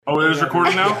Oh, it is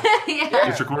recording now? Yeah.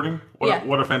 It's recording? Yeah.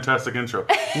 What a fantastic intro.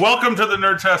 Welcome to the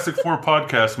Nerdtastic 4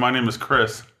 podcast. My name is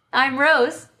Chris. I'm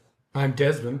Rose. I'm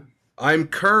Desmond. I'm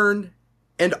Kern.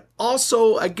 And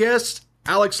also, I guess,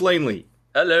 Alex Langley.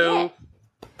 Hello.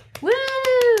 Yeah.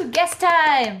 Woo! Guest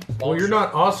time. Well, you're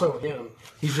not also him.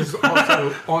 He's just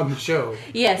also on the show.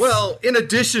 Yes. Well, in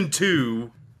addition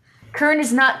to... Kern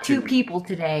is not two people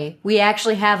today. We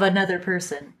actually have another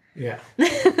person. Yeah.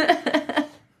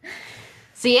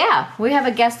 So yeah, we have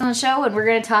a guest on the show, and we're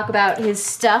going to talk about his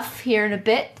stuff here in a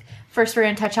bit. First, we're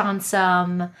going to touch on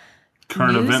some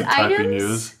Current news event type items.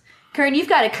 news. Kern, you've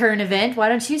got a current event. Why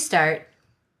don't you start?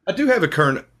 I do have a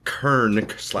current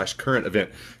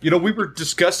event. You know, we were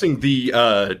discussing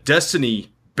the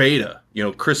Destiny beta. You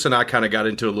know, Chris and I kind of got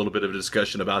into a little bit of a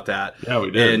discussion about that. Yeah, we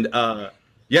did. And,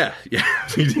 yeah,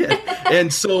 we did.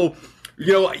 And so,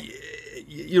 you know,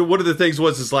 one of the things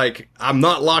is like, I'm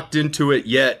not locked into it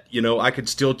yet. You know, I could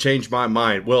still change my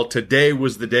mind. Well, today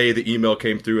was the day the email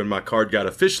came through and my card got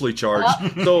officially charged.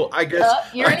 So I guess,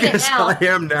 I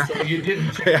am now. So you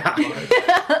didn't.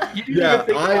 Yeah,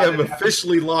 I am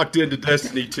officially locked into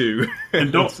Destiny 2.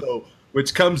 And don't, so,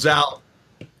 which comes out.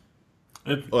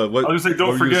 I was going to say,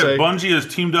 don't forget, Bungie has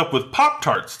teamed up with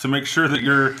Pop-Tarts to make sure that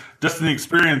your Destiny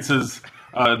experience is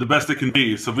the best it can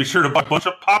be. So be sure to buy a bunch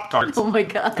of Pop-Tarts. Oh my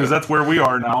god. Because that's where we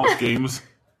are now with games.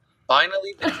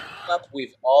 Finally, the up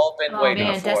we've all been waiting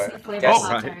for. Destiny flavor Oh,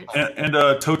 Pop-Tarts. And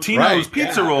Totino's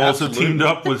Pizza Rolls have teamed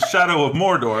up with Shadow of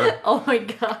Mordor. Oh my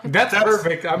god. That's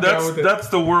perfect. I'm down with it. That's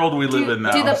the world we live in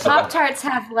now. Do the Pop-Tarts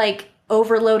have, like,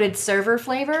 overloaded server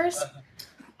flavors?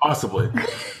 Possibly.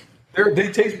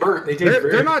 They taste burnt. They taste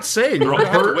They're not saying. We're going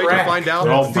to have to wait to find out.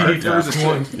 They're all burnt, the first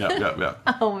one. Yeah.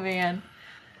 Oh man.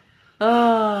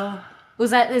 Oh,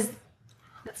 that's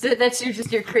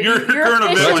your crazy. Your current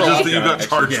event official- was just that you Yeah, got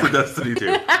charged yeah. for Destiny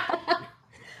 2.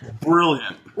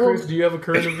 Brilliant. Chris, do you have a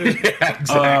current event? Yeah,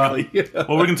 exactly.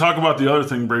 Well, we can talk about the other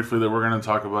thing briefly that we're going to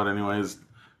talk about anyways.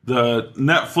 The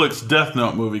Netflix Death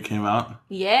Note movie came out.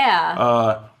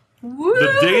 Yeah. Woo!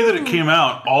 The day that it came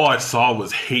out, all I saw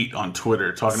was hate on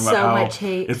Twitter, talking about So how much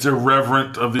hate. it's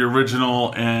irreverent of the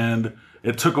original and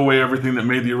it took away everything that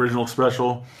made the original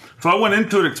special. So I went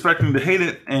into it expecting to hate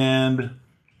it, and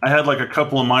I had like a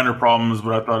couple of minor problems,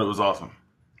 but I thought it was awesome.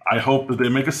 I hope that they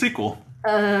make a sequel.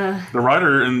 The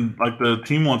writer and like the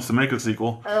team wants to make a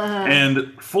sequel,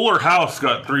 and Fuller House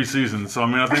got 3 seasons. So I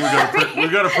mean, I think we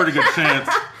got a pretty good chance.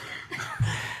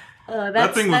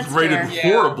 That thing was rated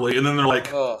horribly, and then they're like,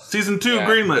 season 2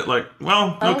 greenlit. Like,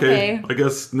 well, okay. I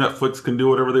guess Netflix can do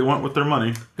whatever they want with their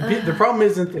money. The problem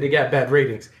isn't that it got bad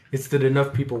ratings. It's that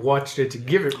enough people watched it to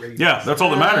give it ratings. Yeah, that's all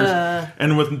that matters.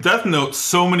 And with Death Note,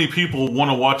 so many people want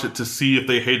to watch it to see if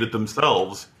they hate it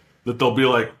themselves that they'll be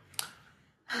like,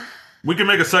 we can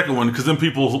make a second one, because then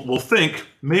people will think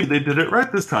maybe they did it right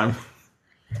this time.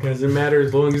 Doesn't matter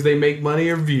as long as they make money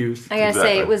or views. I gotta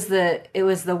say, it was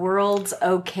the world's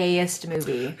okayest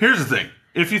movie. Here's the thing.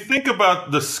 If you think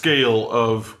about the scale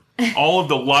of all of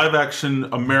the live-action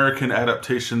American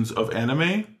adaptations of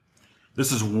anime,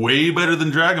 this is way better than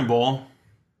Dragon Ball.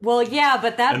 Well, yeah,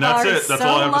 but that And that's bar it. is That's so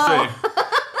all I have low. to say.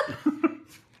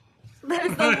 That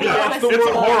is the Yeah, lowest it's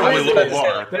a horribly bar. low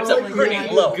bar. That's a like pretty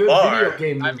a low good bar. video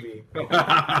game movie.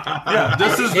 Yeah,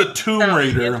 this is the Tomb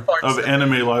Raider of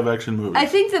anime live-action movies. I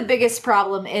think the biggest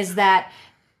problem is that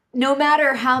no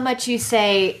matter how much you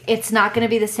say it's not going to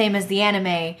be the same as the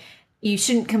anime, you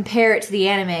shouldn't compare it to the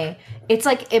anime. It's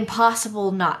like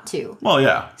impossible not to. Well,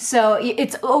 yeah. So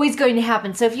it's always going to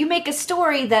happen. So if you make a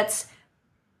story that's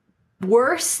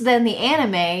worse than the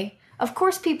anime, of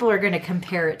course people are going to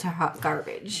compare it to hot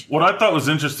garbage. What I thought was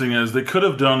interesting is they could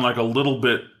have done like a little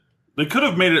bit. They could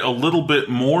have made it a little bit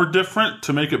more different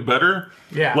to make it better.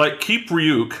 Yeah. Like keep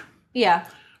Ryuk, Yeah.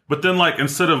 but then like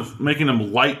instead of making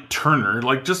him Light Turner,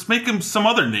 like just make him some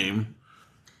other name.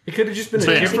 It could have just been a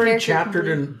Fancy different character chapter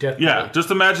completely. than Death Yeah, Note.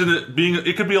 just imagine it being.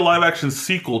 It could be a live action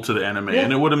sequel to the anime, Yeah.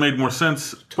 and it would have made more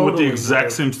sense with Totally the exact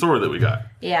would. same story that we got.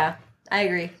 Yeah, I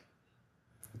agree.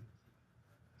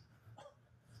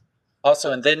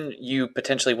 Also, and then you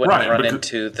potentially wouldn't Right, run because-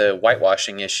 into the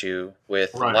whitewashing issue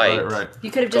with Light. Right. You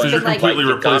could have just Because you're been like, completely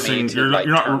Like replacing. Yagami to You're Light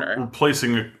not Turner.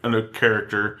 replacing a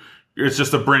character. It's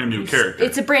just a brand new character.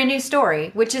 it's a brand new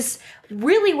story, which is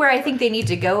really where I think they need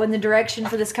to go in the direction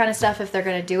for this kind of stuff if they're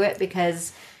going to do it,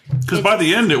 because by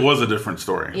the end, it was a different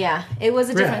story. yeah, it was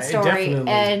a different Yeah, it story,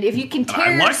 definitely- and if you can I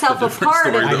tear like yourself the different apart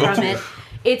story, though. from it,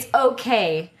 it's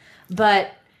okay.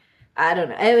 But I don't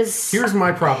know. It was Here's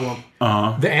my problem.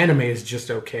 The anime is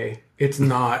just okay. It's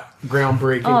not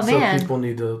groundbreaking, Oh, so man. people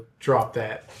need to drop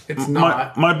that. It's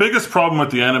not. My biggest problem with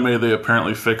the anime they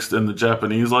apparently fixed in the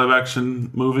Japanese live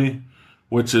action movie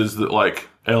which is that like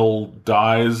L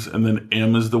dies and then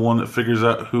M is the one that figures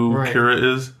out who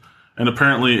Kira is. And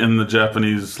apparently in the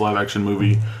Japanese live action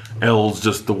movie, L's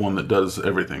just the one that does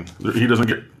everything. He doesn't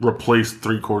get replaced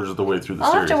 3/4 of the way through the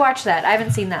series. I'll have to watch that. I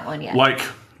haven't seen that one yet. Like,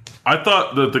 I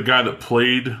thought that the guy that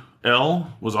played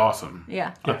L was awesome.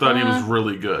 Yeah. I thought he was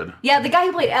really good. Yeah, the guy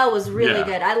who played L was really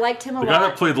good. I liked him a lot. The guy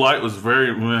that played Light was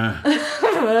very meh.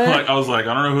 Like, I was like,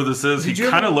 I don't know who this is. He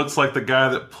kind of looks like the guy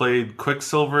that played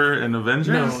Quicksilver in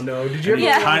Avengers. No. Did you ever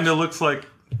He kind of looks like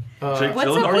Jake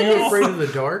Gyllenhaal. Are You Afraid of the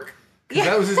Dark? Because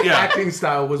that was his acting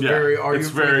style. Was very. Are it's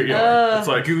you very. afraid It's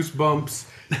like Goosebumps.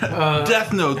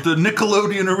 Death Note, the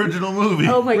Nickelodeon original movie.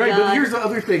 Oh my god! But here's the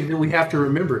other thing that we have to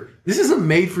remember: this is a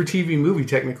made-for-TV movie.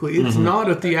 Technically, it's not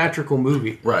a theatrical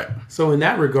movie. Right. So in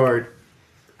that regard,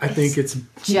 I think it's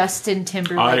Justin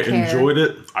Timberlake. I enjoyed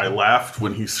it. I laughed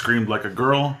when he screamed like a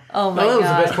girl. Oh my that was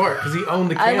god! the best part because he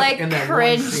owned the camp in that one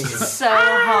cringed scene. so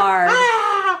hard.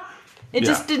 It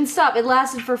just didn't stop. It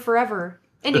lasted for forever.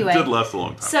 Anyway, It did last a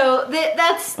long time. so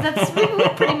that's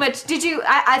pretty much. Did you?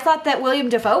 I thought that William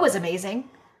Dafoe was amazing.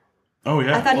 Oh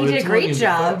yeah. I thought he did a it's great William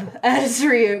job Dafoe. as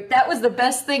Ryuk. That was the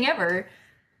best thing ever.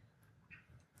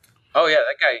 Oh yeah,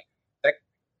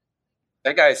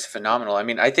 that guy is phenomenal. I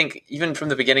mean, I think even from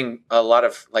the beginning, a lot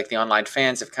of like the online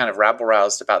fans have kind of rabble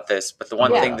roused about this. But the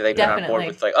one thing that they've been on board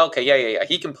with, like, okay, yeah,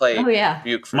 he can play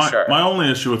Ryuk for sure. My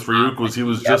only issue with Ryuk was he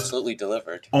was just absolutely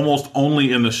delivered, almost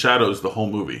only in the shadows the whole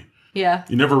movie. Yeah.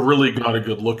 You never really got a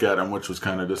good look at him, which was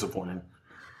kind of disappointing.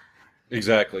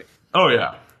 Exactly. Oh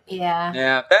yeah. Yeah.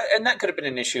 Yeah, that could have been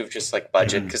an issue of just like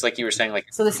budget, because like you were saying, like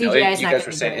So the CGI is you not guys gonna were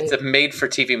be saying, great. it's a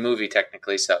made-for-TV movie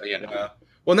technically, so you know.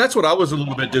 Well, and that's what I was a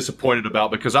little bit disappointed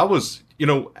about, because I was,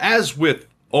 as with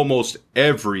almost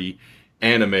every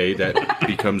anime that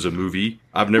becomes a movie,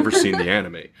 I've never seen the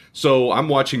anime. So I'm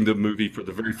watching the movie for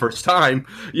the very first time,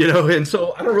 and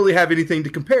so I don't really have anything to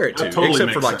compare it to, That totally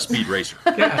except for makes like sense. Speed Racer.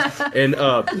 Yeah. And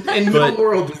In but- no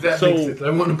world does that so- make sense. I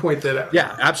want to point that out.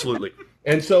 Yeah, absolutely.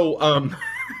 And so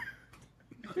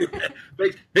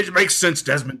it makes sense,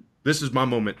 Desmond. This is my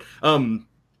moment.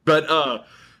 But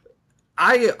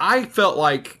I felt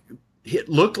like it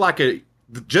looked like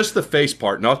just the face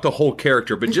part, not the whole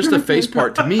character, but just the face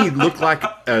part to me looked like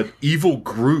an evil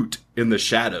Groot in the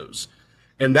shadows.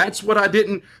 And that's what I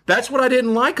didn't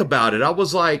like about it. I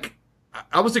was like,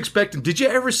 I was expecting. Did you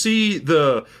ever see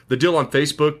the deal on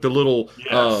Facebook, the little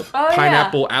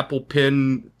pineapple apple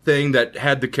pin thing that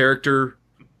had the character?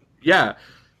 Yeah.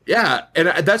 Yeah, and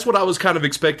that's what I was kind of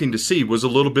expecting to see, was a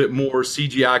little bit more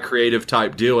CGI creative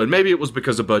type deal. And maybe it was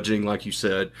because of budgeting, like you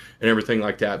said, and everything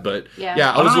like that. But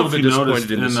yeah, I was a little bit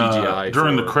disappointed in the CGI.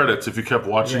 During the credits, if you kept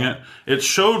watching it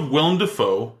showed Willem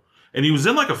Dafoe, and he was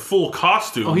in like a full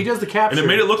costume. Oh, he does the capture. And it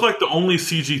made it look like the only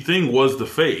CG thing was the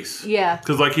face. Yeah.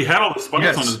 Because like he had all the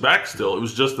spikes on his back still. It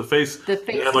was just the face. The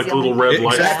face He had is like the little only red thing.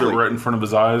 lights Exactly. that were right in front of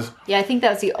his eyes. Yeah, I think that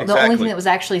was the only thing that was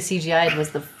actually CGI'd was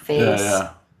the face.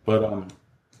 Yeah. But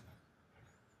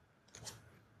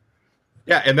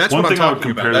yeah, and that's One what I'm thing I would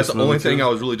talking about. compare That's this the only movie thing to I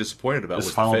was really disappointed about. this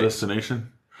Was Final the face.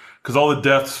 Destination. Because all the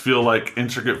deaths feel like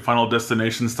intricate Final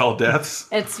Destination style deaths.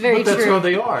 It's very But that's true. how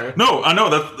they are. No, I know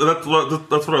that's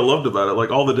what I loved about it. Like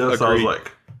all the deaths, I was Agreed.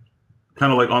 like,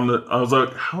 kind of like I was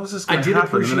like, how is this I going to did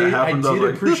happen? And then it happened. I was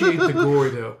like, appreciate the gore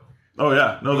though. oh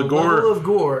yeah, no, the The level gore. of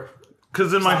gore.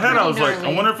 Because in my head, I was pretty like, I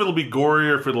gnarly. wonder if it'll be gory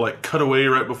or if it'll like cut away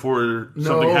right before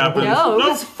something happens. No, it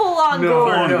was full on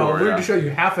gore. on No, gore, we're going yeah. to show you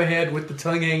half a head with the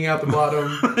tongue hanging out the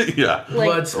bottom, yeah,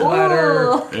 blood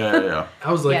splatter. ooh. yeah.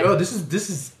 I was like, Yeah. oh, this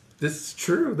is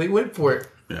true. They went for it.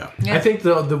 Yeah. Yeah. I think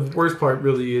the worst part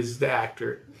really is the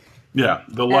actor. Yeah,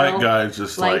 the light L, guy is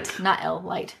just Light, like, not L,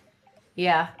 Light.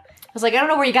 Yeah. I was like, I don't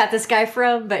know where you got this guy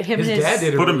from, but His dad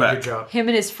did a Put him really back. good job. him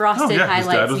and his oh frosted yeah, his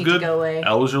dad highlights was need good. to go away.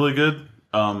 L was really good.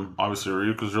 Obviously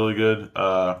Ryuk was really good.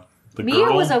 The Mia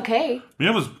girl was okay.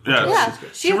 Mia was Yeah,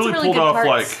 she had some really really pulled good off parts.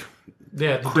 like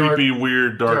Yeah, the creepy,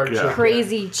 weird, dark. dark Yeah, chick.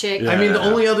 Crazy chick. Yeah. I mean, the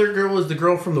only other girl was the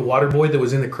girl from the Waterboy that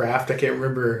was in the craft. I can't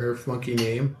remember her funky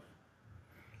name.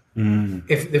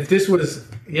 If this was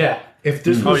if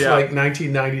this was like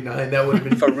 1999, that would have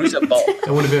been Faruza Balk.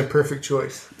 that would have been a perfect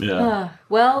choice. yeah.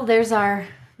 Well, there's our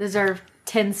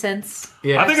 10 cents.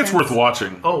 Yeah, I think it's worth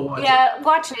watching. Oh, watch it. Yeah,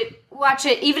 watch it. Watch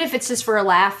it, even if it's just for a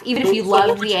laugh. Even if you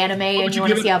love the anime and you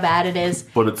want to see how bad it is.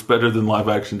 But it's better than live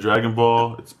action Dragon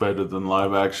Ball. It's better than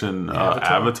live action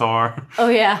Avatar. Oh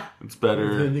yeah, It's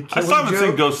better. Than the I still haven't Killing seen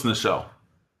Joke. Ghost in the Shell.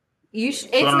 it's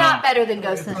don't not know. better than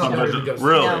Ghost in the not better Shell. than Ghost.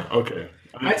 Really? No. Okay.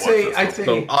 I didn't I'd watch say that I'd stuff.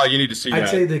 say So, you need to see I'd that.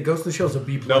 say the Ghost in the Shell is a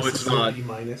B+. No, it's not.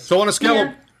 B-. So on a scale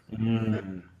of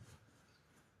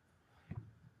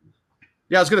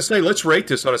Yeah, I was gonna say let's rate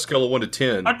this on a scale of 1 to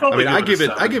 10. I give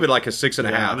it like a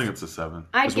 6.5. I think it's a 7.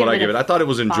 That's what I give it. I thought it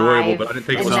was enjoyable, but I didn't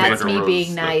think it was. And that's like me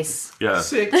being nice. Yeah,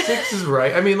 6 is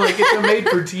right. I mean, like it's a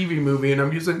made-for-TV movie, and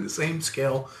I'm using the same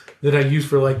scale that I use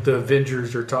for like the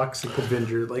Avengers or Toxic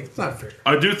Avenger. Like, it's not fair.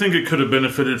 I do think it could have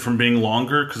benefited from being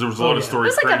longer because there was a lot of story.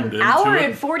 It was like an hour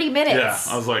and 40 minutes.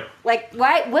 Yeah, I was like,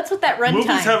 why? What's with that runtime?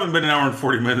 Movies haven't been an hour and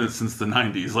 40 minutes since the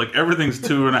 90s. Like everything's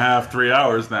 2.5, 3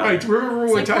 hours now. Right?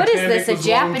 Remember when Titanic what is this? A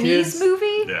Japanese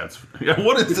movie? Yeah,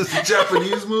 what is this? A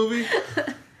Japanese movie?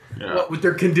 Yeah. What, with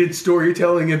their condensed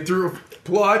storytelling and through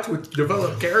plots with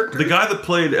developed characters. The guy that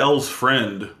played Elle's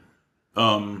friend,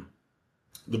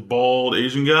 the bald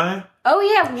Asian guy. Oh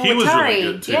yeah, he was really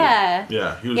good too. Yeah, he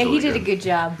was. Yeah, really he did a good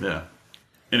job. Yeah.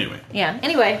 Anyway. Yeah.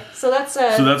 Anyway, so that's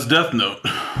Death Note.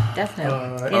 Death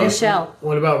Note in a shell.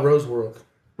 What about Rose World?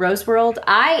 Rose World.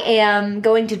 I am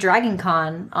going to Dragon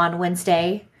Con on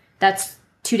Wednesday. That's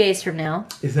 2 days from now.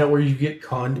 Is that where you get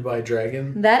conned by a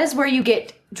dragon? That is where you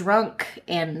get drunk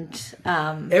and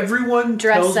everyone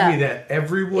tells me that.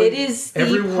 Everyone. It is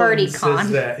the party con.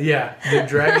 Says that. Yeah, the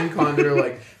Dragon Con. They're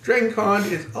like, Dragon Con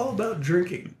is all about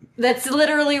drinking. That's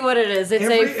literally what it is. It's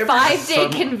a 5-day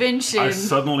convention. I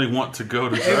suddenly want to go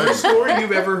to Dragon. Every story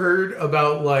you've ever heard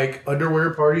about like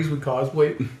underwear parties with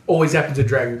cosplay always happens at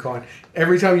Dragon Con.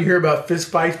 Every time you hear about fist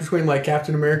fights between like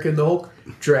Captain America and the Hulk,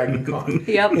 Dragon Con.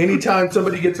 Yep. Anytime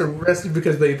somebody gets arrested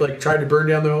because they like tried to burn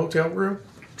down their hotel room,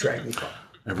 Dragon Con.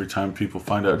 Every time people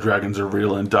find out dragons are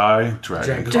real and die,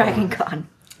 Dragon Con.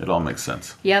 It all makes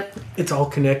sense. Yep. It's all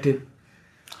connected.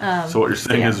 So what you're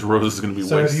saying is Rose is going to be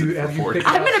wasted for 4 days.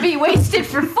 I'm going to be wasted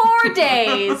for 4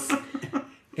 days.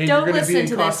 And don't listen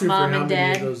to this, Mom and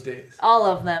Dad. Those days? All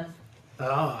of them.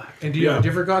 And do you have a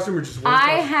different costume or just one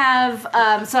I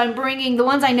have, so I'm bringing, the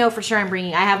ones I know for sure I'm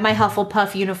bringing, I have my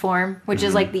Hufflepuff uniform, which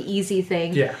is like the easy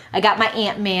thing. Yeah. I got my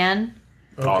Ant-Man.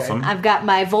 Okay. Awesome. I've got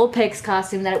my Vulpix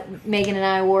costume that Megan and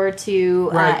I wore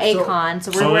to A-Con, so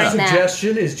we're wearing that.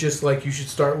 Suggestion is just like you should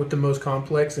start with the most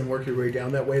complex and work your way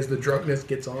down that way as the drunkenness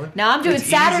gets on. No, I'm doing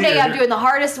Saturday. I'm doing the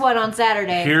hardest one on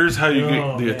Saturday. Here's how you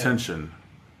get the attention.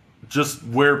 Just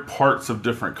wear parts of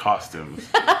different costumes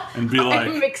and be like,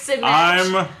 mix and match.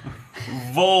 I'm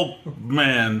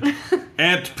Vulpman.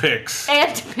 Antpix.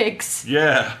 Antpix.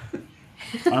 Yeah.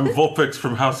 I'm Vulpix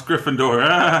from House Gryffindor.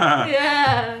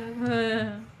 Yeah.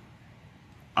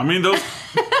 I mean, those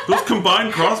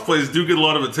combined crossplays do get a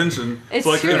lot of attention. It's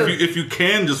so like true. If you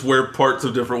can just wear parts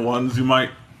of different ones, you might.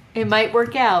 It might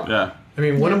work out. Yeah. I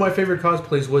mean, one of my favorite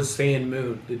cosplays was Saiyan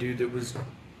Moon, the dude that was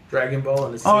Dragon Ball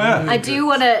and the Saiyan Moon. I do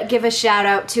want to give a shout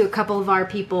out to a couple of our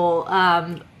people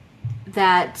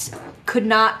that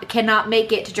cannot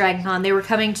make it to Dragon Con. They were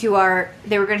coming to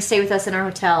they were going to stay with us in our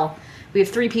hotel. We have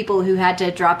 3 people who had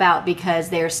to drop out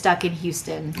because they are stuck in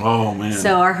Houston. Oh, man.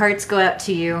 So our hearts go out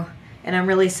to you, and I'm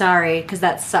really sorry because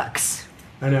that sucks.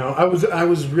 I know. I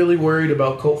was really worried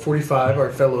about Colt 45,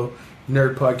 our fellow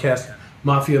nerd podcast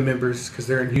mafia members, because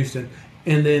they're in Houston.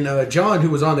 And then John, who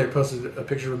was on there, posted a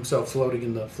picture of himself floating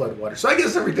in the floodwater. So I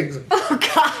guess everything's... Oh,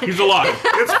 God. He's alive.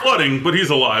 It's flooding, but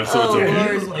he's alive, so it's okay. Yeah,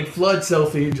 he was like flood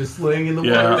selfie, just laying in the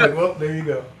water. I was like, well, there you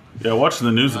go. Yeah, watching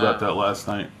the news about that last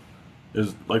night.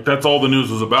 Is like that's all the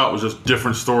news was about, was just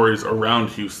different stories around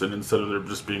Houston instead of there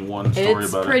just being one story about it.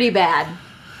 It's pretty bad.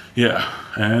 Yeah,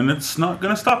 and it's not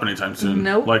going to stop anytime soon.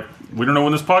 Nope. Like, we don't know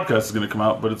when this podcast is going to come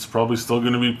out, but it's probably still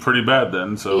going to be pretty bad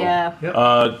then. So,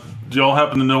 yeah. Do y'all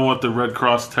happen to know what the Red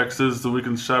Cross text is that we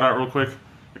can shout out real quick?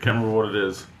 I can't remember what it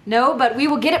is. No, but we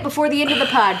will get it before the end of the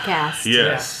podcast.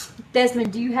 Yes. Yeah.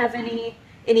 Desmond, do you have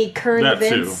any current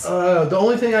events? The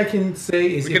only thing I can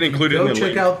say is if you go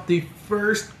check out the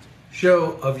first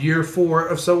show of year 4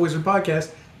 of So Wizard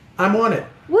Podcast, I'm on it.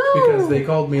 Woo! Because they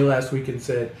called me last week and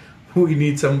said, we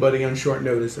need somebody on short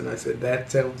notice. And I said,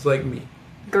 that sounds like me.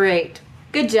 Great.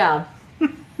 Good job.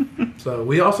 So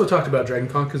we also talked about Dragon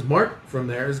Con because Mark from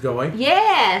there is going.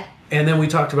 Yeah. And then we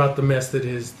talked about the mess that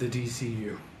is the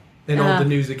DCU and all the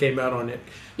news that came out on it.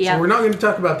 Yeah. So we're not going to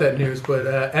talk about that news, but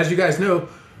as you guys know,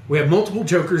 we have multiple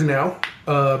Jokers now.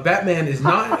 Batman is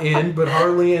not in, but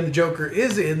Harley and the Joker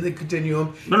is in the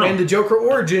Continuum. No. And the Joker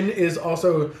origin is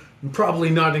also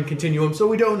probably not in Continuum, so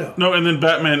we don't know. No, and then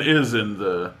Batman is in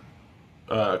the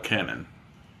canon.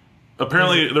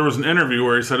 Apparently, there was an interview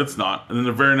where he said it's not, and then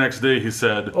the very next day he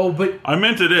said, "Oh, but I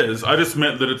meant it is. I just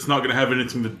meant that it's not going to have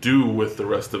anything to do with the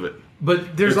rest of it."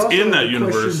 But there's it's also in that the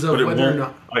universe, but it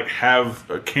won't like have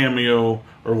a cameo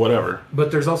or whatever. But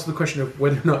there's also the question of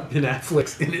whether or not Ben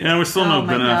Affleck's in it. Yeah, we still know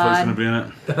Ben Affleck's going to be in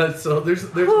it. So there's a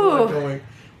lot going.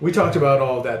 We talked about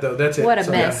all of that though. That's it. What a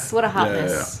mess! Yeah. What a hot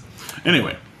mess. Yeah.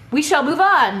 Anyway, we shall move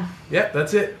on. Yep,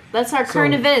 that's it. That's our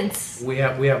current events. We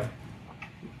have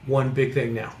one big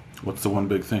thing now. What's the one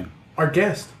big thing? Our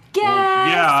guest. Guest! Well,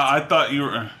 yeah, I thought you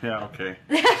were... Yeah, okay.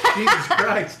 Jesus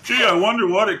Christ. Gee, I wonder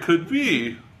what it could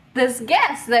be. This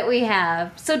guest that we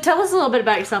have. So tell us a little bit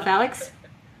about yourself, Alex.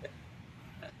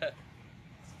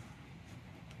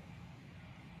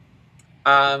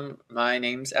 My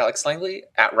name's Alex Langley,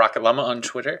 at Rocket Llama on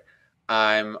Twitter.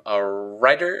 I'm a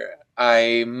writer.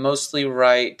 I mostly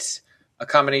write a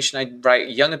combination. I write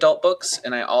young adult books,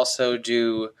 and I also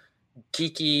do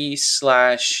geeky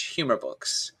 / humor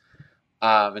books.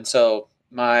 And so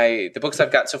the books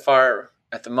I've got so far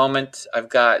at the moment, I've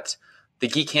got the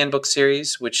Geek Handbook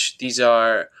series, which these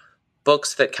are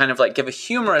books that kind of like give a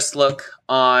humorous look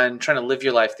on trying to live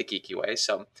your life the geeky way.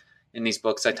 So in these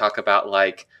books, I talk about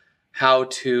like how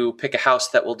to pick a house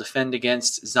that will defend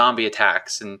against zombie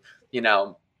attacks and,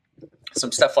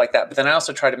 some stuff like that. But then I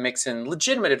also try to mix in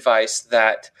legitimate advice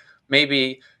that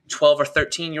maybe 12 or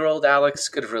 13-year-old Alex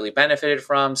could have really benefited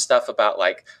from, stuff about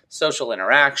like social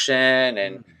interaction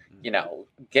and,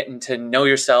 getting to know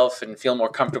yourself and feel more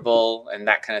comfortable and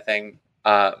that kind of thing.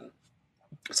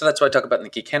 So that's what I talk about in the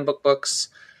Geek Handbook books.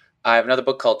 I have another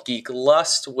book called Geek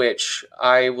Lust, which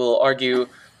I will argue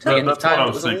to the end of time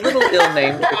it was a little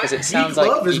ill-named because it sounds like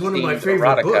Love is one of my favorite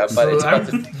erotica, books, but so it's about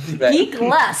the Geek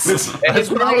Lust.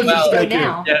 That's what I was about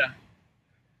now. Yeah.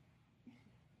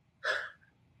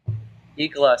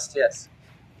 Geek Lust, yes.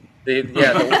 The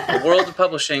world of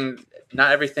publishing,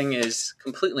 not everything is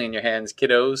completely in your hands,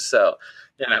 kiddos. So,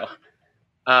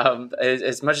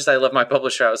 as much as I love my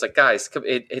publisher, I was like, guys,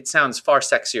 it sounds far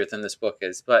sexier than this book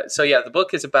is. But so, yeah, the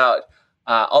book is about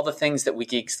all the things that we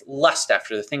geeks lust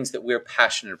after, the things that we're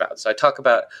passionate about. So I talk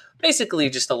about basically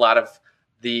just a lot of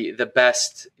the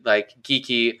best like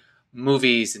geeky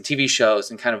movies and TV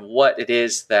shows and kind of what it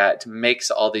is that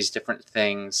makes all these different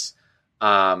things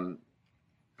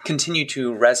continue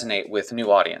to resonate with new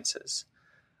audiences.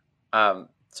 So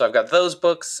I've got those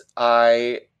books.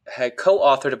 I had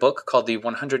co-authored a book called The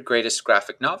 100 Greatest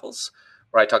Graphic Novels,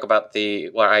 where I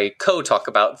co-talk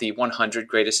about the 100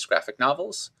 greatest graphic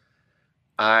novels.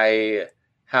 I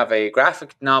have a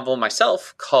graphic novel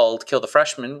myself called Kill the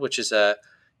Freshman, which is a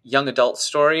young adult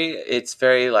story. It's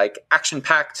very like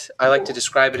action-packed. I like to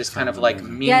describe it as kind of like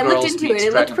Mean Girls. I looked into it.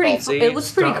 It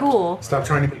looked pretty cool. Stop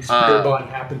trying to make Spirit Bomb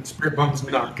happen. Spirit Bomb's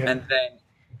not good. And then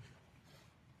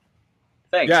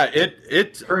thanks. Yeah,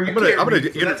 I'm gonna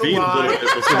intervene a little bit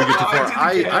before we get too far.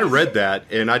 I read that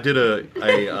and I did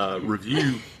a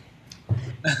review.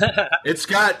 It's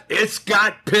got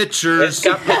pictures. It's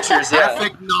got pictures. Yeah.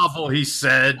 Graphic novel, he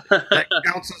said. That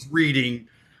counts as reading.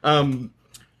 I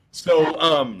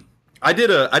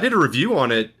did a review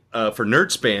on it for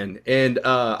Nerdspan, and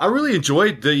I really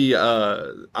enjoyed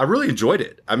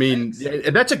it. I mean,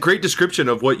 and that's a great description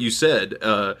of what you said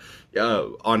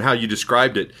on how you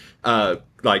described it,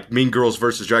 like Mean Girls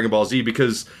versus Dragon Ball Z,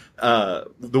 because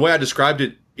the way I described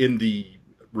it in the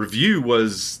review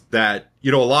was that a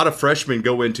lot of freshmen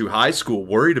go into high school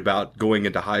worried about going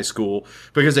into high school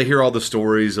because they hear all the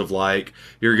stories of like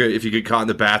if you get caught in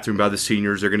the bathroom by the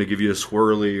seniors, they're going to give you a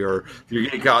swirly, or if you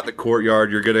get caught in the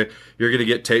courtyard, you're gonna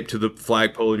get taped to the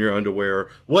flagpole in your underwear.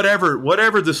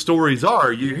 Whatever the stories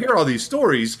are, you hear all these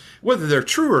stories, whether they're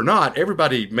true or not.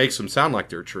 Everybody makes them sound like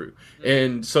they're true,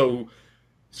 and so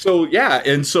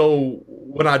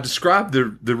when I described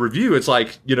the review, it's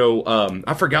like,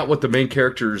 I forgot what the main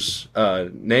character's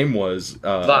name was.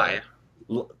 Vi.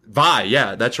 Vi,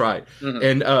 yeah, that's right.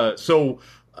 Mm-hmm. And so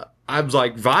I was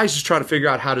like, Vi's just trying to figure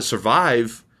out how to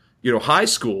survive, high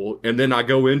school. And then I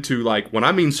go into like, when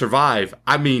I mean survive,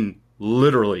 I mean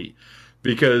literally,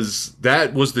 because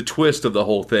that was the twist of the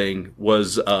whole thing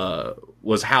was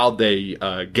how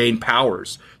they gain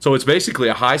powers. So it's basically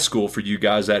a high school for you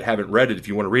guys that haven't read it. If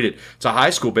you want to read it, it's a high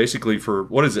school basically for,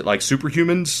 what is it, like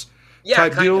superhumans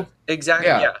type deal? Of. Exactly.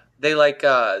 Yeah. They like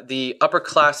the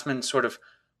upperclassmen sort of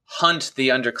hunt the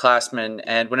underclassmen,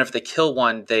 and whenever they kill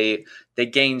one, they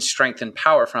gain strength and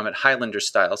power from it, Highlander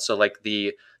style. So like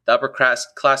the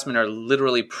upperclassmen are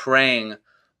literally preying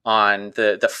on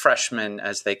the freshmen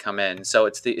as they come in. So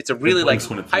it's a really like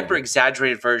hyper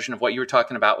exaggerated version of what you were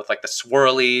talking about with like the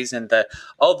swirlies and the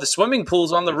swimming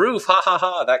pools on the roof, ha ha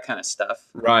ha, that kind of stuff.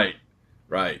 Right.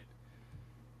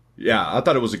 Yeah, I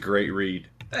thought it was a great read.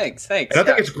 Thanks. And I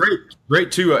think it's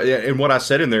great too. And what I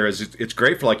said in there is it's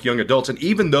great for like young adults. And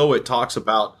even though it talks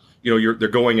about they're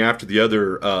going after the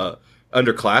other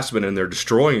underclassmen and they're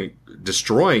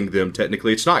destroying them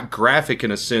technically, it's not graphic in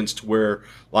a sense to where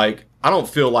like I don't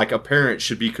feel like a parent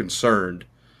should be concerned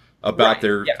about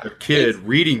their kid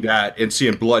reading that and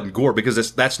seeing blood and gore,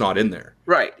 because that's not in there.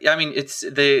 Right. I mean, it's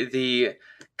the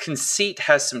conceit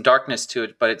has some darkness to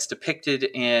it, but it's depicted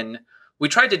in we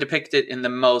tried to depict it in the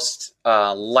most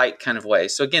light kind of way.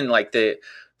 So again, like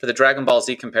for the Dragon Ball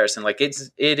Z comparison, like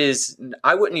it is.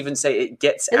 I wouldn't even say it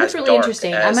gets It as looked really dark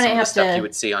interesting. as I'm gonna some of the have stuff to. you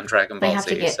would see on Dragon I Ball have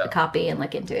Z. to get so. a copy and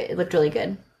look into it. It looked really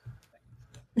good.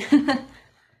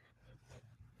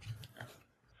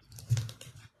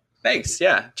 Thanks.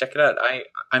 Yeah, check it out.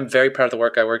 I'm very proud of the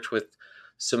work. I worked with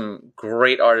some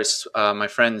great artists, my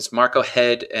friends Marco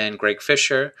Head and Greg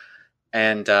Fisher,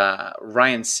 and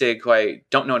Ryan Sig, who I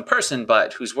don't know in person,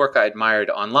 but whose work I admired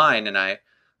online. And I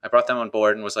brought them on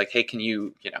board and was like, hey, can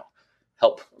you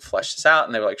help flesh this out?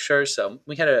 And they were like, sure. So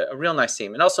we had a real nice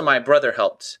team. And also my brother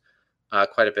helped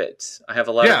quite a bit. I have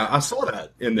a lot I saw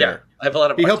that in there. Yeah, I have a lot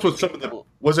of. He helped with some of the.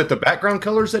 Was it the background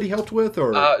colors that he helped with,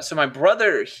 or? So my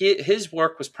brother, his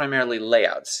work was primarily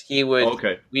layouts. He would.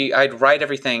 I'd write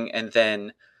everything, and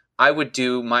then I would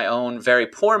do my own very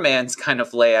poor man's kind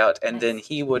of layout, and then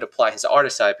he would apply his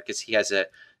artist eye because he has a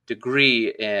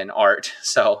degree in art.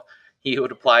 So he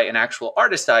would apply an actual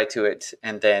artist eye to it,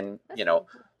 and then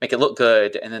make it look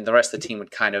good, and then the rest of the team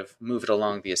would kind of move it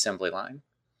along the assembly line.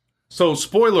 So,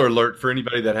 spoiler alert for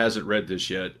anybody that hasn't read this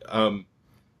yet.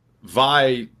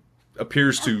 Vi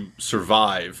appears to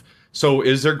survive. So,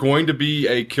 is there going to be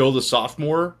a Kill the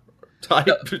Sophomore type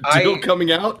deal coming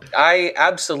out? I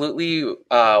absolutely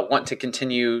want to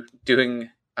continue doing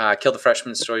Kill the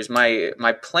Freshman stories.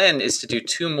 My plan is to do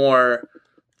 2 more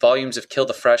volumes of Kill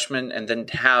the Freshman and then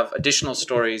have additional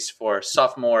stories for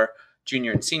sophomore,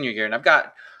 junior, and senior year. And I've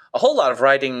got a whole lot of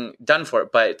writing done for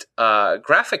it, but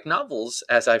graphic novels,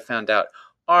 as I found out,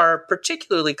 are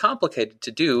particularly complicated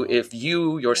to do if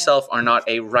you yourself are not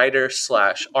a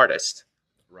writer/artist.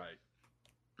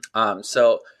 Right.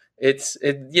 So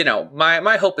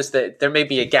my hope is that there may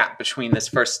be a gap between this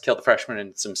first Kill the Freshman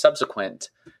and some subsequent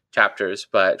chapters,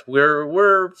 but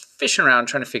we're fishing around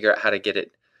trying to figure out how to get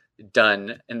it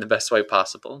done in the best way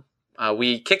possible.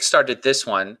 We kickstarted this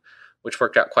one, which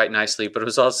worked out quite nicely, but it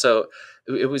was also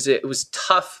it was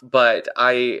tough, but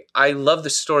I love the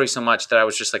story so much that I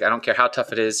was just like, I don't care how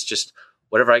tough it is, just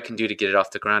whatever I can do to get it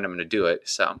off the ground, I'm going to do it.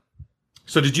 So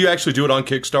did you actually do it on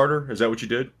Kickstarter? Is that what you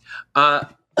did?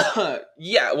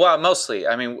 Yeah, well, mostly.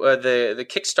 I mean, the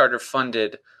Kickstarter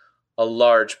funded a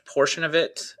large portion of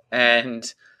it,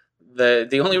 and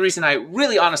the only reason I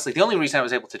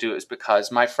was able to do it is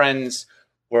because my friends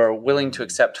were willing to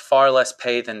accept far less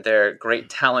pay than their great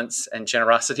talents and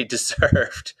generosity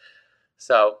deserved.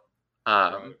 So,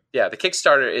 yeah, the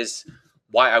Kickstarter is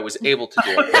why I was able to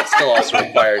do it. It still also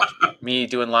required me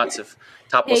doing lots of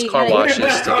topless car washes to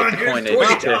get the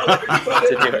coinage to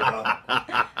do it.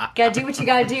 Gotta do what you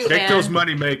gotta do, Shake those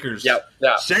money makers. Yep.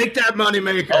 Yeah. Shake that money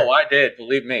maker. Oh, I did.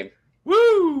 Believe me.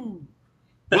 Woo!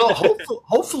 Well,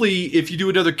 hopefully, if you do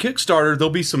another Kickstarter,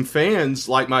 there'll be some fans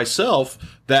like myself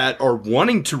that are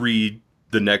wanting to read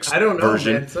the next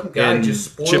version man. Some guy and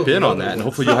just chip in on that. And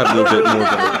hopefully you'll have a little bit more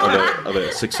of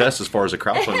a success as far as a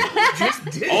crowdfunding.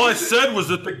 All I said was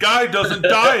that the guy doesn't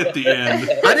die at the end.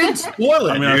 I didn't spoil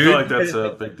it, I mean, I feel like that's a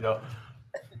big deal.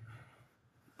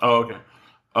 Oh,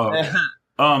 okay.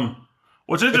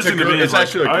 What's interesting to me is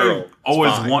like, I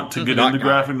always want to get into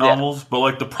graphic novels, but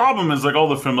like the problem is like all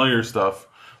the familiar stuff.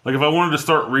 Like if I wanted to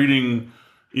start reading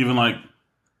even like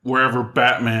wherever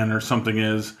Batman or something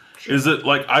is it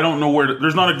like I don't know where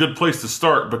there's not a good place to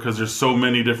start because there's so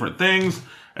many different things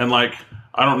and like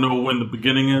I don't know when the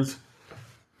beginning is.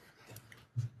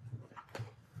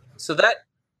 So that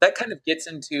kind of gets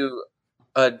into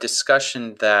a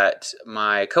discussion that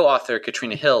my co-author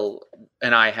Katrina Hill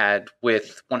and I had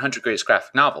with 100 Greatest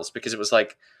Graphic Novels, because it was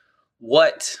like,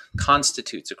 what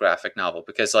constitutes a graphic novel?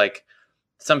 Because like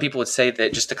some people would say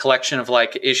that just a collection of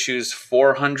like issues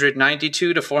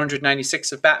 492 to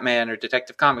 496 of Batman or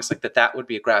Detective Comics, like that would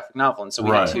be a graphic novel. And so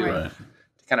we had to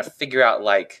kind of figure out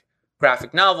like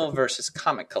graphic novel versus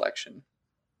comic collection.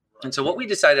 And so what we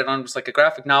decided on was like a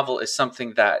graphic novel is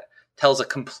something that tells a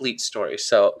complete story.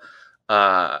 So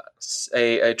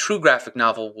a true graphic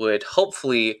novel would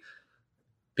hopefully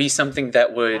be something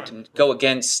that would go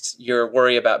against your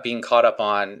worry about being caught up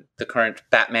on the current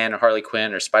Batman or Harley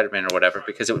Quinn or Spider-Man or whatever,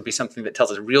 because it would be something that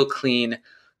tells a real clean,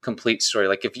 complete story.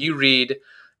 Like if you read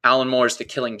Alan Moore's The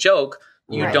Killing Joke,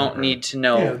 you don't need to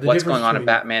know what's going on in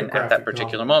Batman at that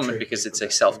particular moment because it's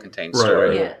a self-contained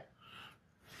story. Right.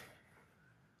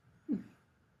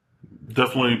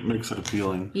 Definitely makes it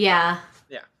appealing. Yeah.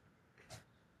 Yeah.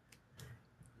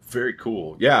 Very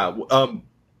cool. Yeah.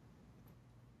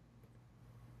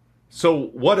 So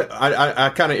what I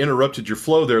kind of interrupted your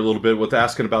flow there a little bit with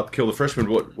asking about the Kill the Freshman.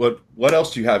 What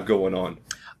else do you have going on?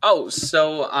 Oh,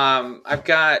 so I've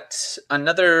got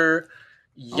another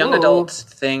young adult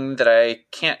thing that I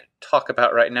can't talk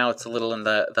about right now. It's a little in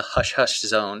the hush hush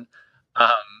zone,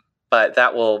 but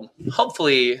that will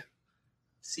hopefully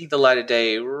see the light of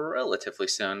day relatively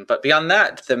soon. But beyond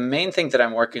that, the main thing that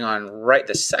I'm working on right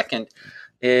this second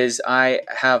is I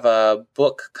have a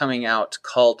book coming out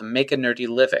called Make a Nerdy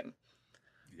Living.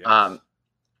 Yes.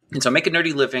 And so Make a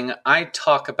Nerdy Living, I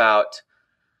talk about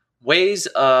ways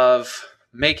of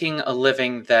making a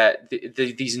living that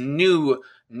these new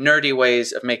nerdy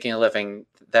ways of making a living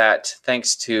that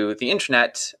thanks to the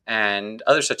internet and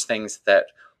other such things that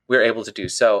we're able to do.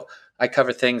 So I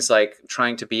cover things like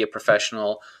trying to be a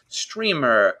professional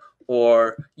streamer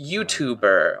or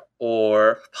YouTuber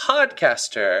or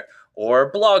podcaster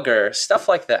or blogger, stuff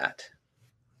like that.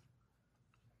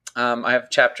 I have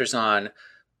chapters on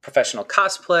professional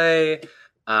cosplay.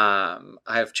 I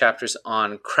have chapters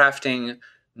on crafting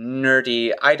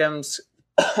nerdy items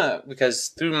because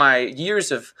through my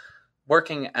years of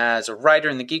working as a writer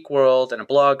in the geek world and a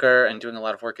blogger and doing a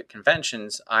lot of work at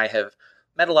conventions, I have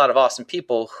met a lot of awesome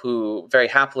people who very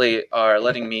happily are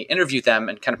letting me interview them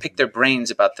and kind of pick their brains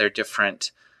about their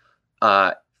different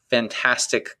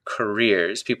fantastic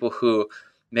careers. People who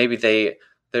maybe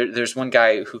there's one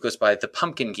guy who goes by the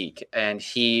Pumpkin Geek, and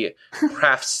he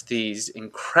crafts these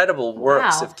incredible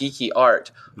works of geeky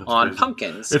art on crazy.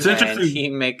 pumpkins. It's interesting. And he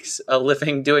makes a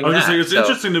living doing that. It's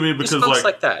interesting to me because,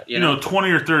 like that, you know,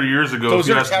 20 or 30 years ago, if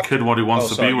you ask a kid what he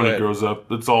wants to be when he grows up,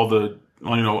 it's all the,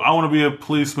 you know, I want to be a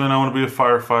policeman, I want to be a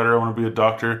firefighter, I want to be a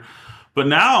doctor. But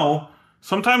now,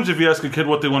 sometimes if you ask a kid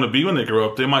what they want to be when they grow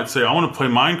up, they might say, I want to play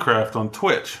Minecraft on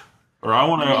Twitch, or I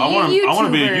want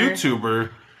to be a YouTuber.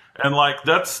 And like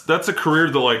that's a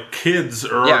career that like kids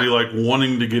are already like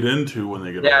wanting to get into when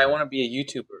they get older. I want to be a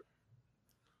YouTuber.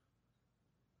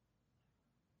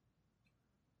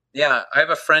 Yeah, I have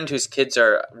a friend whose kids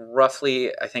are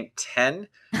roughly, I think, 10.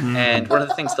 And one of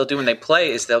the things they'll do when they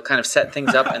play is they'll kind of set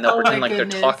things up and they'll pretend like they're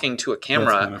talking to a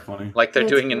camera. That's kind of funny. Like they're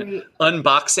doing an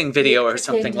unboxing video or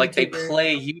something. Like they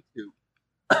play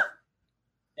YouTube.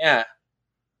 Yeah.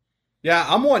 Yeah,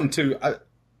 I'm wanting to...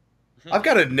 I've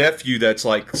got a nephew that's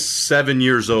like 7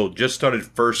 years old, just started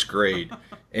first grade,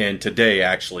 and today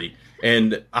actually.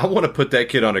 And I want to put that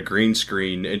kid on a green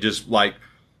screen and just like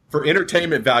for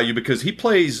entertainment value because he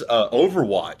plays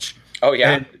Overwatch. Oh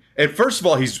yeah. And first of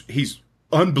all, he's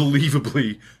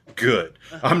unbelievably good.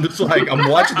 I'm just like, I'm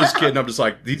watching this kid and I'm just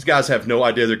like, these guys have no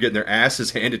idea they're getting their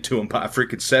asses handed to them by a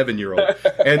freaking 7-year-old.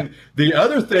 And the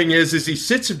other thing is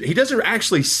he doesn't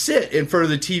actually sit in front of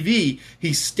the TV.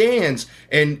 He stands.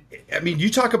 And I mean, you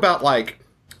talk about like,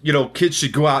 you know, kids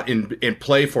should go out and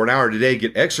play for an hour a day,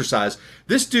 get exercise.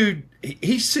 This dude,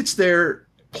 he sits there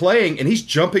playing and he's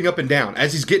jumping up and down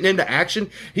as he's getting into action.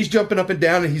 He's jumping up and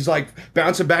down and he's like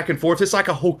bouncing back and forth. It's like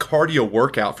a whole cardio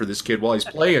workout for this kid while he's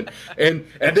playing. And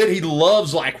then he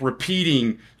loves like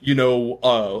repeating, you know,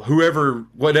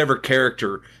 whatever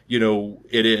character, you know,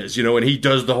 it is, you know, and he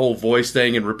does the whole voice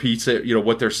thing and repeats it, you know,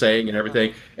 what they're saying and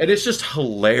everything. And it's just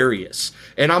hilarious.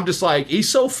 And I'm just like, he's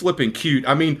so flipping cute.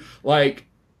 I mean, like,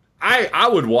 I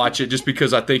would watch it just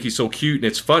because I think he's so cute and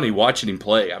it's funny watching him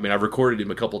play. I mean, I've recorded him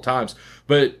a couple of times,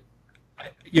 but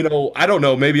you know, I don't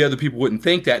know, maybe other people wouldn't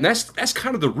think that. And that's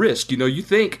kind of the risk. You know, you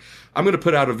think I'm going to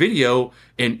put out a video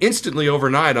and instantly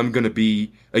overnight I'm going to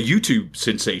be a YouTube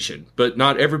sensation, but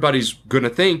not everybody's going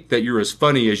to think that you're as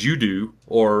funny as you do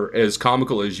or as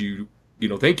comical as you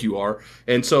know, think you are.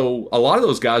 And so a lot of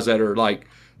those guys that are like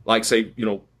say, you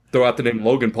know, throw out the name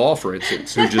Logan Paul, for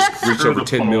instance, who just reached over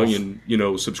 10 million, you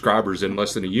know, subscribers in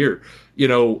less than a year. You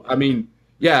know, I mean,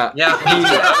 yeah. Yeah,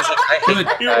 I hate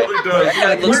that guy. That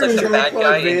guy looks like the bad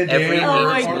guy in every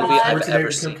movie I've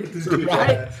ever seen.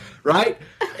 Right?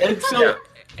 And so,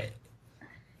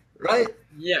 right?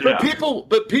 Yeah.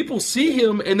 But people see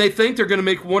him and they think they're going to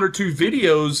make one or two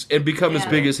videos and become as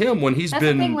big as him when he's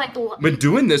been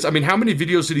doing this. I mean, how many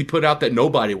videos did he put out that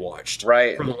nobody watched for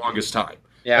the longest time?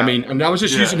 Yeah. I mean, I was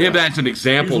just using him as an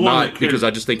example, not because I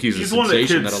just think he's a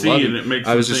sensation that I love him.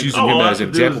 I was just using him as an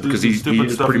example because he is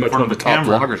pretty much one of the top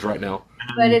vloggers right now.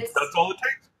 But that's all it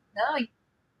takes. No.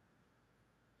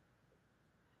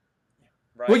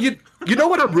 Right. Well, you know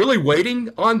what I'm really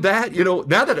waiting on that? You know,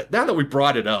 now that we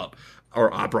brought it up,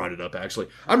 or I brought it up actually,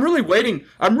 I'm really waiting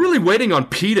on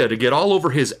PETA to get all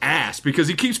over his ass because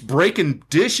he keeps breaking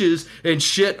dishes and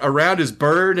shit around his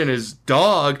bird and his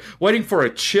dog, waiting for a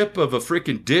chip of a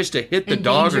freaking dish to hit the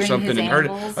dog or something and hurt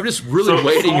it. I'm just really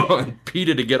waiting on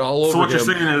PETA to get all over him. So what you're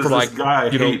saying is for, like, this guy,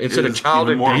 you know, instead of child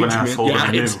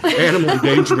endangerment, it's animal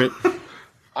endangerment.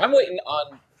 I'm waiting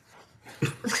on.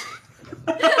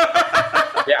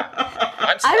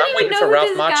 I'm waiting for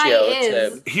Ralph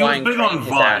Macchio to. He was big on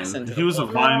Vine. He was a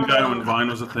Vine guy when Vine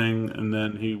was a thing, and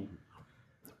then he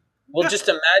Well, just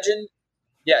imagine,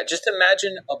 just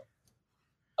imagine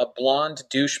a blonde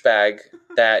douchebag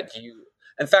that you.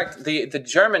 In fact, the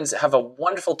Germans have a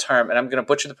wonderful term, and I'm going to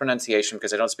butcher the pronunciation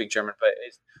because I don't speak German, but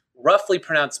it's roughly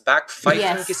pronounced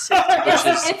Backpfeifengesicht, which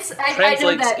is I know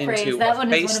translates that into phrase. That a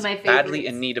one is face one of my favorites. badly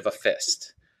in need of a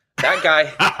fist. That guy.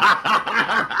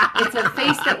 It's a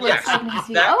face that looks like he's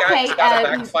that guy's got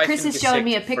a okay. Chris is showing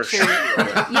me a picture. Sure.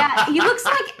 Yeah, he looks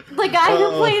like the guy who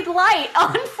played Light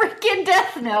on freaking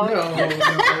Death Note. No.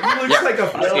 He looks like a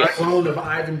fell clone of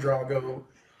Ivan Drago.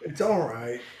 It's all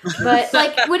right. But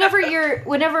like whenever these,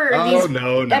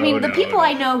 I mean, the people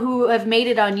I know who have made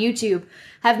it on YouTube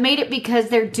have made it because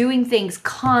they're doing things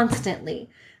constantly.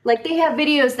 Like they have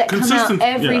videos that come out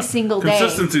every single day.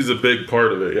 Consistency is a big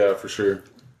part of it. Yeah, for sure.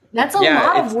 That's a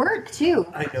lot of work too.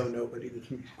 I know nobody that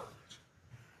can.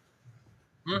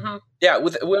 Mm-hmm. Yeah,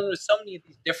 with so many of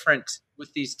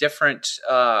these different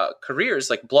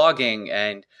careers like blogging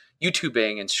and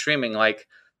YouTubing and streaming, like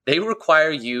they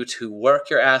require you to work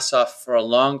your ass off for a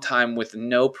long time with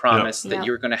no promise that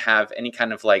you're going to have any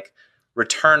kind of like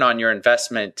return on your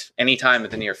investment anytime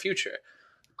in the near future.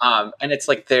 And it's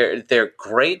like they're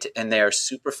great and they're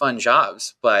super fun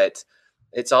jobs, but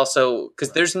it's also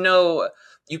because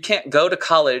you can't go to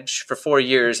college for 4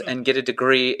 years and get a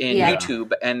degree in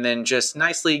YouTube and then just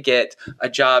nicely get a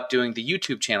job doing the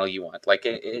YouTube channel you want. Like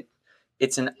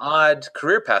it's an odd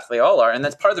career path. They all are. And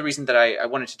that's part of the reason that I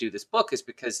wanted to do this book is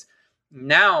because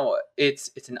now it's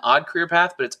an odd career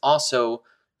path, but it's also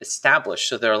established.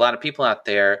 So there are a lot of people out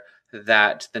there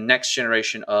that the next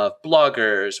generation of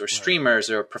bloggers or streamers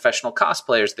or professional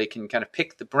cosplayers, they can kind of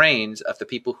pick the brains of the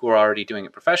people who are already doing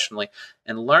it professionally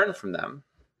and learn from them.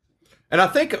 And I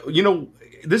think,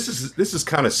 this is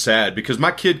kind of sad because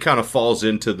my kid kind of falls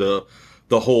into the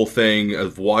whole thing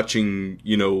of watching,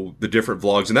 the different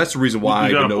vlogs. And that's the reason why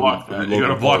I know who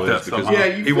Logan Paul is, because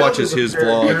he watches his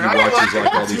vlog. He watches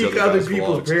like all these other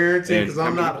people's parenting because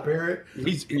I'm not a parent.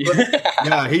 He's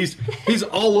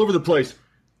all over the place.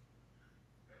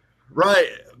 Right.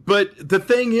 But the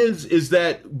thing is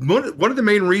that one of the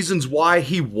main reasons why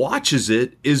he watches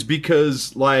it is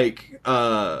because, like,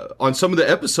 on some of the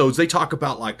episodes, they talk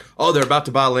about, like, oh, they're about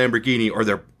to buy a Lamborghini or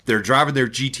they're driving their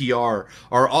GTR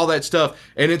or all that stuff.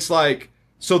 And it's like,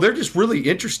 so they're just really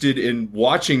interested in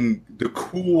watching the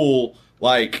cool,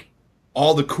 like,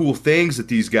 all the cool things that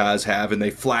these guys have and they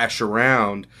flash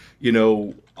around,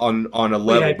 on a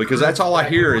level. Because that's all I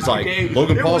hear is, like,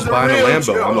 Logan Paul's buying a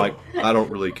Lambo. I'm like, I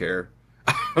don't really care.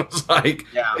 I was like,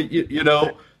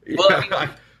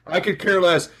 I could care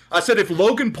less. I said, if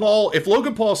Logan Paul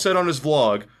said on his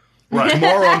vlog,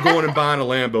 tomorrow I'm going and buying a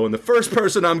Lambo, and the first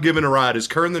person I'm giving a ride is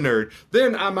Kern the Nerd,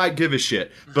 then I might give a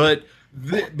shit. But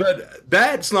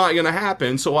that's not going to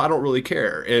happen, so I don't really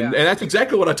care. And that's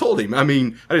exactly what I told him. I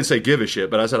mean, I didn't say give a shit,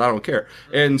 but I said I don't care.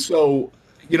 And so,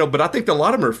 but I think a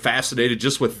lot of them are fascinated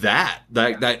just with that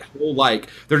whole, like,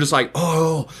 they're just like,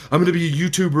 oh, I'm going to be a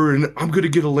YouTuber and I'm going to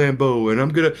get a Lambo and I'm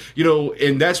going to,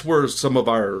 and that's where some of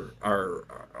our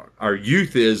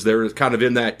youth is. They're kind of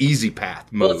in that easy path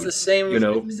mode. Well, it's the same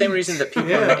reason that people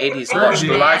in the 80s watched the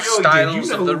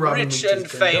lifestyles of the rich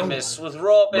and famous with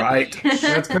Robin. Right.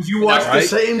 That's because you watch the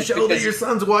same show that your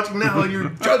son's watching now and you're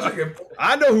judging him.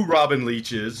 I know who Robin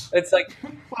Leach is. It's like,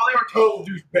 well, they were total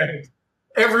douchebags.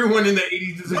 Everyone in the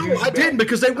 80s is a douchebag. No, I didn't,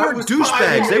 because they weren't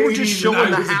douchebags. They were just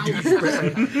showing the house.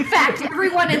 In fact,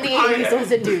 everyone in the 80s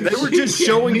was a douche. They were just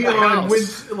showing the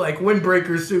house. Like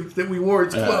windbreaker suits that we wore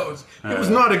as clothes. It was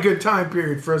not a good time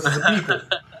period for us as a people.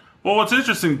 Well, what's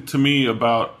interesting to me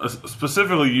about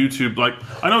specifically YouTube, like,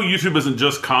 I know YouTube isn't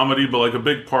just comedy, but like a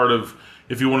big part of,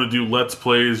 if you want to do Let's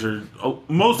Plays or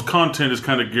most content is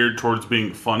kind of geared towards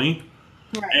being funny.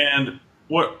 Right. And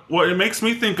what it makes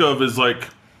me think of is like,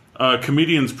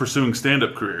 comedians pursuing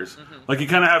stand-up careers. Mm-hmm. Like, you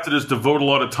kind of have to just devote a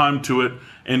lot of time to it,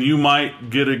 and you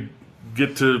might get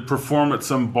to perform at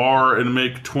some bar and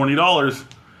make $20,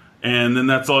 and then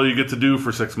that's all you get to do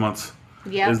for 6 months.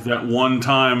 Yeah, is that one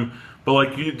time. But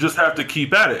like, you just have to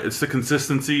keep at it. It's the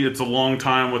consistency. It's a long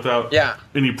time without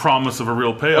any promise of a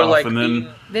real payoff, like, and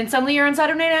then suddenly you're on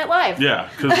Saturday Night Live. Yeah,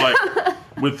 because like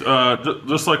with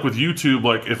just like with YouTube,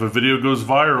 like if a video goes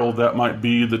viral, that might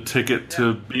be the ticket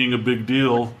to being a big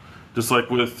deal. Just like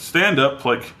with stand-up,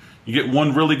 like, you get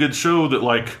one really good show that,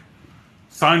 like,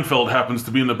 Seinfeld happens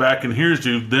to be in the back and hears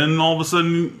you, then all of a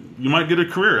sudden you might get a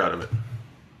career out of it.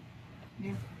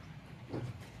 Yeah.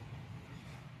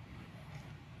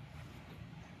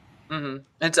 Mm-hmm.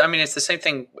 It's the same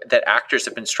thing that actors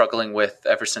have been struggling with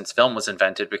ever since film was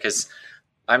invented, because,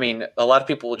 I mean, a lot of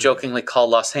people will jokingly call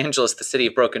Los Angeles the city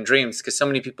of broken dreams because so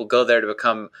many people go there to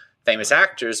become famous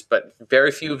actors, but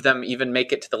very few of them even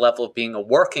make it to the level of being a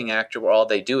working actor where all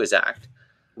they do is act.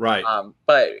 Right.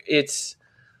 But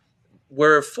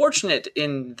we're fortunate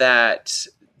in that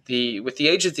with the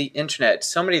age of the internet,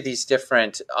 so many of these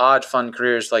different odd, fun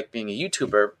careers, like being a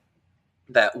YouTuber,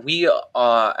 that we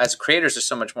as creators are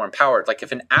so much more empowered. Like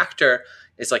if an actor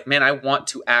is like, man, I want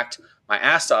to act my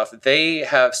ass off, they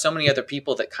have so many other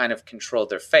people that kind of control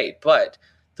their fate. But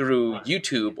through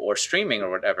YouTube or streaming or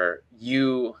whatever,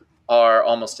 you are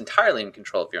almost entirely in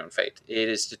control of your own fate. It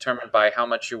is determined by how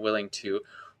much you're willing to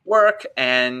work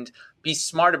and be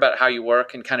smart about how you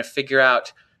work and kind of figure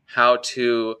out how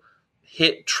to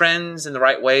hit trends in the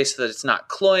right way so that it's not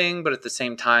cloying, but at the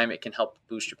same time, it can help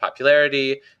boost your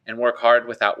popularity and work hard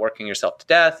without working yourself to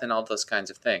death and all those kinds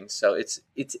of things. So it's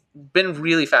been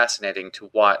really fascinating to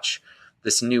watch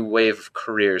this new wave of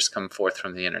careers come forth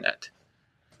from the internet.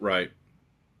 Right.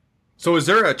 So is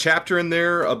there a chapter in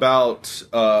there about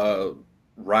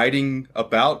writing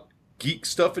about geek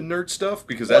stuff and nerd stuff?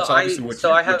 Because that's obviously what you do.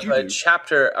 So I have a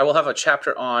chapter. I will have a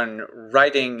chapter on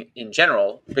writing in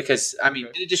general, because I mean,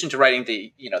 in addition to writing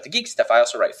the geek stuff, I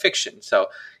also write fiction. So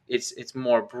it's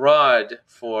more broad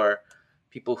for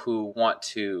people who want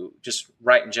to just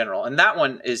write in general. And that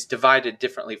one is divided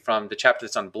differently from the chapter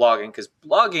that's on blogging, because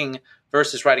blogging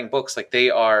versus writing books, like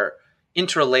they are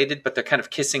interrelated, but they're kind of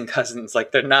kissing cousins.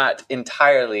 Like they're not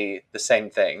entirely the same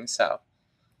thing. So.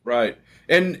 Right.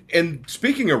 And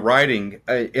speaking of writing,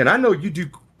 and I know you do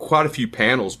quite a few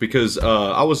panels, because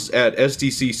I was at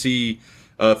SDCC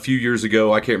a few years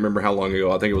ago. I can't remember how long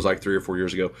ago. I think it was like 3 or 4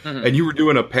 years ago. Mm-hmm. And you were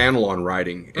doing a panel on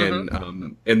writing.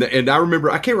 Mm-hmm. And I remember,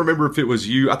 I can't remember if it was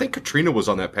you. I think Katrina was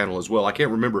on that panel as well. I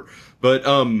can't remember. But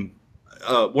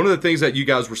one of the things that you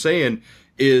guys were saying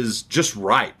is just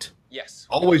write. Yes.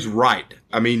 Always write.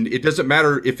 I mean, it doesn't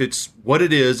matter if it's what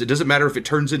it is. It doesn't matter if it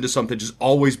turns into something. Just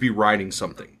always be writing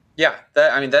something. Yeah,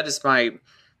 that is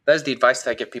the advice that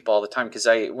I give people all the time, because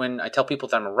when I tell people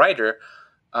that I'm a writer,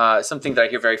 something that I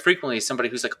hear very frequently is somebody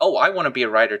who's like, "Oh, I want to be a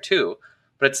writer too,"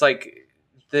 but it's like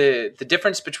the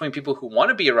difference between people who want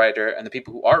to be a writer and the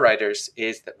people who are writers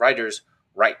is that writers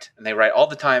write, and they write all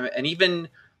the time. And even,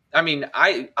 I mean,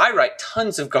 I write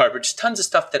tons of garbage, tons of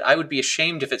stuff that I would be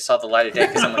ashamed if it saw the light of day,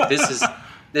 because I'm like,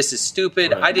 this is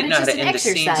stupid. Right. I didn't know how to end the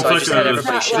scene, so I just had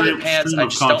everybody shit their pants. I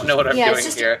just don't know what I'm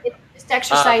doing here. It's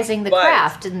exercising the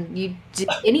craft, and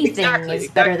anything is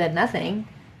better than nothing.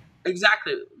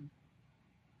 Exactly.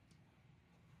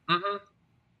 Mm-hmm.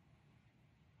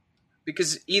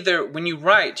 Because when you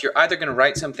write, you're either going to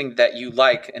write something that you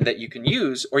like and that you can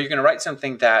use, or you're going to write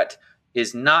something that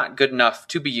is not good enough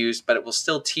to be used, but it will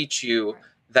still teach you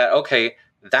that, okay,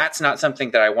 that's not something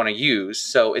that I want to use.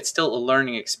 So it's still a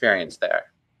learning experience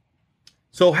there.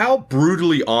 So how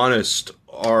brutally honest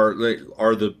are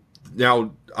the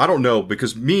now? I don't know,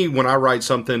 because when I write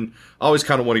something, I always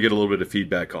kind of want to get a little bit of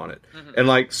feedback on it. Mm-hmm. And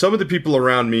like some of the people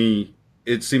around me,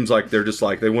 it seems like they're just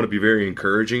like, they want to be very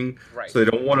encouraging. Right. So they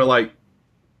don't want to like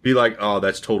be like, oh,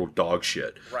 that's total dog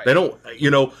shit. Right. They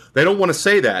don't want to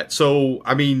say that. So,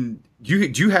 I mean, do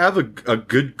you have a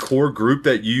good core group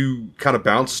that you kind of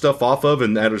bounce stuff off of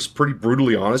and that is pretty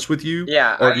brutally honest with you?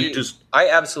 Yeah. Or I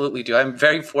absolutely do. I'm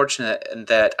very fortunate in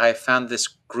that I found this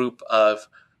group of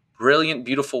brilliant,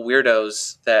 beautiful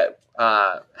weirdos that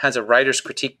has a writer's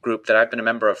critique group that I've been a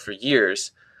member of for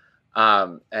years.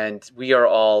 And we are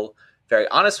all very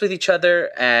honest with each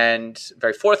other and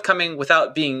very forthcoming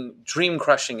without being dream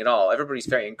crushing at all. Everybody's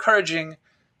very encouraging,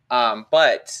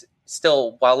 but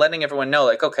still while letting everyone know,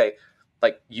 like, okay,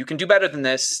 like you can do better than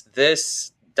this.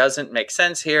 This doesn't make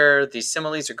sense here. These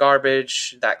similes are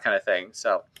garbage, that kind of thing.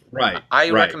 So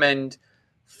I recommend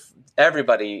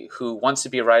everybody who wants to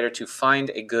be a writer to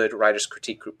find a good writer's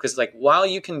critique group, because like while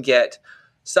you can get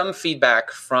some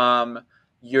feedback from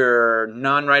your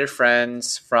non-writer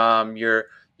friends, from your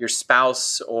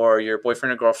spouse or your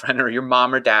boyfriend or girlfriend or your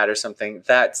mom or dad or something,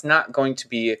 that's not going to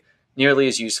be nearly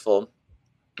as useful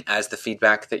as the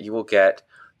feedback that you will get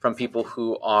from people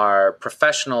who are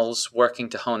professionals working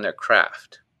to hone their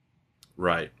craft.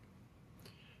 Right.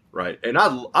 And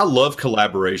I love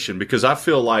collaboration, because I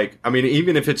feel like, I mean,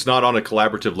 even if it's not on a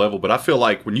collaborative level, but I feel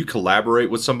like when you collaborate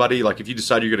with somebody, like if you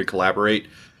decide you're going to collaborate,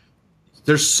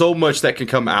 there's so much that can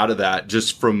come out of that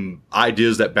just from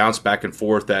ideas that bounce back and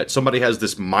forth, that somebody has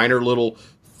this minor little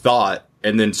thought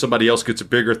and then somebody else gets a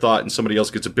bigger thought and somebody else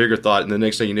gets a bigger thought. And the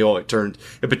next thing you know, it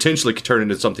potentially could turn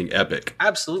into something epic.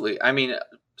 Absolutely. I mean,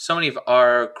 so many of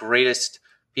our greatest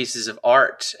pieces of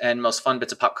art and most fun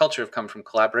bits of pop culture have come from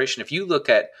collaboration. If you look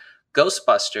at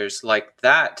Ghostbusters, like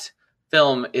that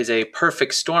film is a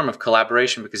perfect storm of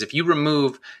collaboration, because if you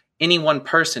remove any one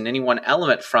person, any one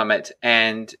element from it,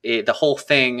 and the whole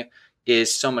thing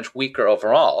is so much weaker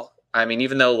overall. I mean,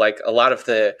 even though like a lot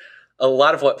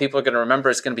of what people are going to remember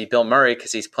is going to be Bill Murray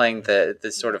because he's playing the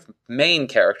sort of main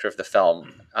character of the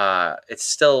film, it's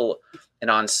still an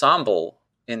ensemble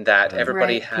in that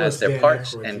everybody Right. has Plus their Dan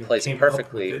parts Aykroyd, and plays it came up with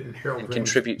perfectly it, Harold and Ramis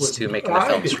contributes wouldn't to do making it. the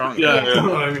film I did. stronger. Yeah, You know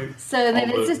what I mean? So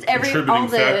then All it's the just all contributing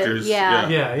the factors, yeah,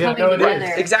 Yeah, yeah, coming no, it is.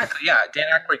 together. Exactly, yeah. Dan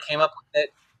Aykroyd came up with it.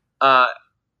 Uh,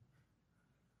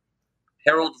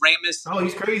 Harold Ramis. Oh,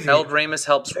 he's crazy. Harold Ramis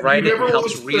helps Have write you it and ever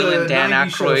helps watched reel in the Dan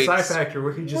 90s show Sci Aykroyd's Factor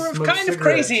where he just We're smokes kind of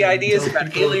cigarettes crazy and ideas tells about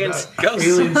people aliens, about ghosts.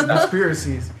 aliens and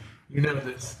conspiracies? You know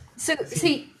this. So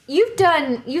you've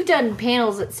done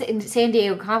panels at San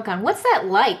Diego Comic Con. What's that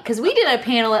like? Because we did a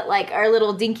panel at like our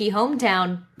little dinky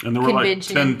hometown And there were like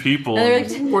convention. 10 people. And there were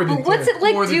like, More than but what's 10. it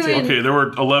like More than 10. doing? Okay, there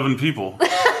were 11 people.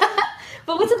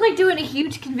 But what's it like doing a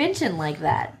huge convention like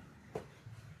that?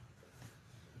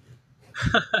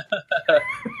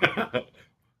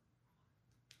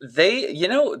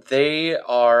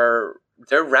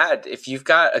 They're rad. If you've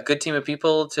got a good team of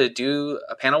people to do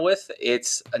a panel with,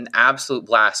 it's an absolute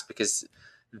blast because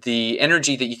the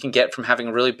energy that you can get from having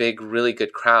a really big, really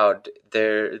good crowd,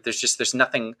 there's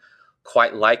nothing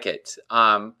quite like it.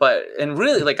 And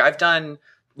really, like I've done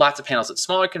lots of panels at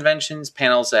smaller conventions,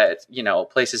 panels at,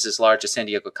 places as large as San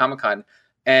Diego Comic-Con.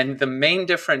 And the main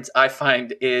difference I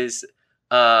find is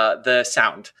the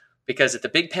sound. Because at the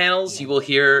big panels, you will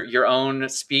hear your own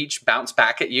speech bounce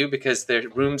back at you because the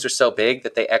rooms are so big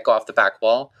that they echo off the back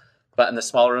wall. But in the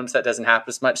small rooms, that doesn't happen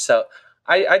as much. So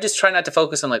I just try not to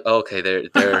focus on like,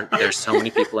 there's so many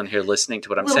people in here listening to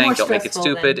what I'm little saying. more Don't make it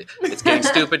stressful stupid. It's getting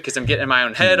stupid because I'm getting in my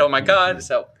own head. Oh my God.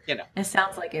 So, It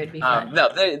sounds like it would be fun. no,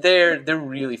 they're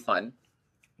really fun.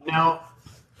 Now,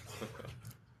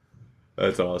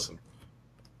 That's awesome.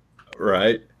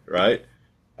 Right.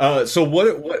 So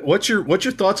what's your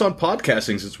thoughts on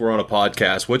podcasting since we're on a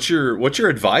podcast? What's your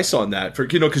advice on that? For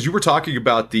because you were talking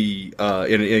about the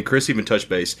and Chris even touched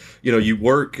base. You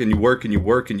work and you work and you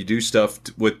work and you do stuff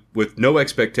with no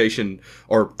expectation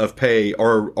or of pay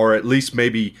or at least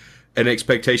maybe an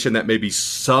expectation that maybe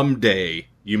someday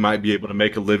you might be able to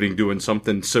make a living doing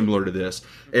something similar to this.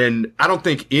 And I don't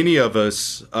think any of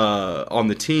us on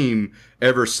the team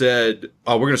ever said,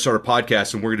 "Oh, we're going to start a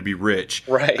podcast and we're going to be rich."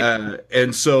 Right.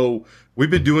 And so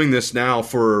we've been doing this now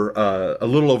for a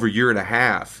little over a year and a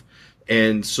half.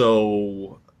 And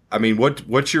so, I mean,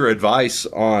 what's your advice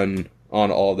on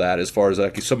all that as far as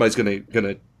like if somebody's going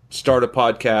to start a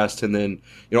podcast and then,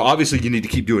 obviously you need to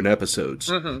keep doing episodes.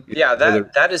 Mm-hmm. Yeah,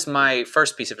 that is my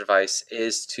first piece of advice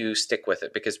is to stick with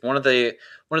it because one of the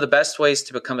best ways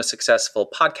to become a successful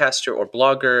podcaster or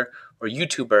blogger or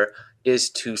YouTuber is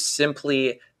to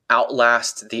simply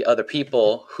outlast the other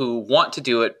people who want to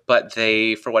do it, but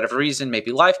they, for whatever reason,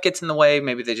 maybe life gets in the way,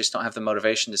 maybe they just don't have the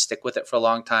motivation to stick with it for a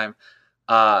long time.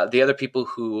 The other people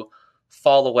who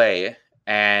fall away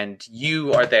and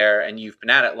you are there and you've been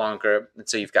at it longer. And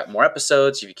so you've got more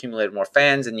episodes, you've accumulated more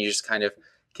fans, and you just kind of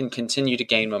can continue to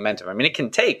gain momentum. I mean, it can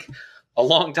take a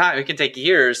long time. It can take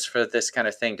years for this kind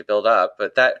of thing to build up.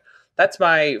 But that's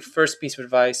my first piece of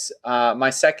advice.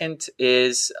 My second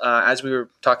is, as we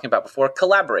were talking about before,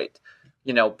 collaborate.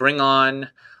 Bring on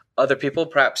other people,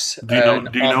 perhaps. Do you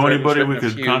know anybody we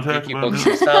could contact geeky about books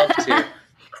this? yourself to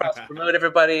cross-promote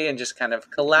everybody and just kind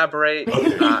of collaborate.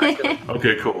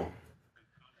 Okay, cool.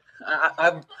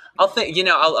 I'll think.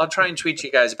 I'll try and tweet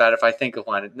you guys about it if I think of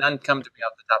one. None come to me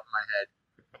off the top of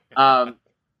my head.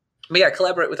 But yeah,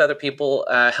 collaborate with other people.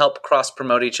 Help cross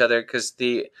promote each other because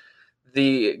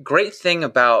the great thing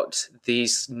about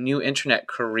these new internet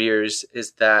careers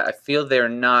is that I feel they're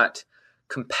not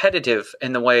competitive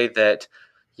in the way that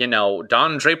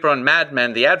Don Draper on Mad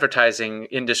Men, the advertising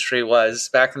industry, was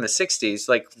back in the 60s.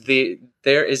 Like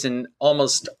there is an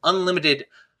almost unlimited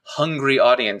hungry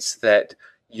audience that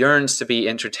yearns to be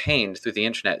entertained through the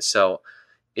internet. So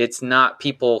it's not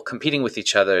people competing with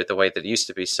each other the way that it used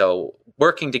to be. So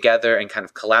working together and kind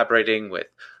of collaborating with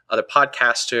other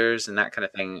podcasters and that kind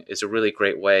of thing is a really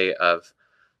great way of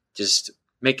just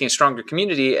making a stronger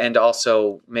community and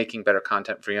also making better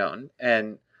content for your own.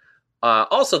 And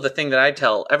also the thing that I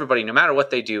tell everybody, no matter what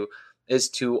they do, is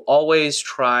to always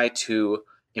try to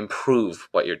improve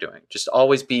what you're doing. Just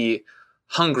always be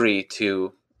hungry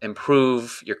to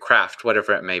improve your craft,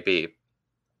 whatever it may be.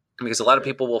 Because a lot of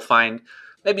people will find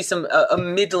maybe a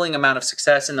middling amount of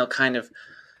success and they'll kind of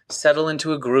settle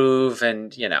into a groove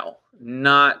and,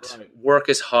 not work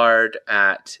as hard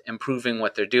at improving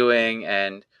what they're doing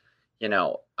and,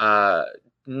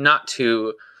 not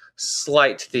to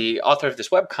slight the author of this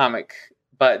webcomic,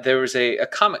 but there was a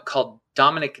comic called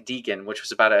Dominic Deegan, which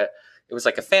was about it It was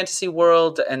like a fantasy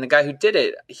world, and the guy who did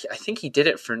it, I think he did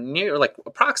it for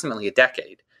approximately a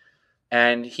decade.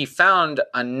 And he found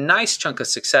a nice chunk of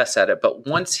success at it. But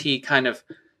once he kind of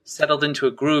settled into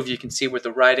a groove, you can see where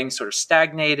the writing sort of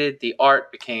stagnated. The art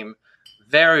became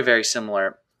very, very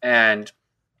similar. And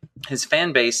his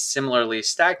fan base similarly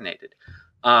stagnated.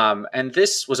 And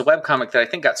this was a webcomic that I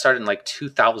think got started in like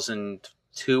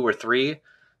 2002 or 3.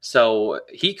 So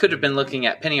he could have been looking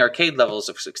at Penny Arcade levels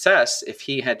of success if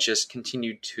he had just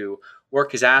continued to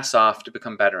work his ass off to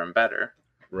become better and better.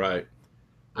 Right.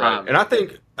 Right. And I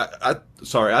think,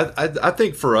 I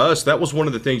think for us, that was one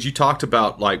of the things you talked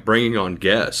about, like bringing on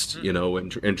guests, you know,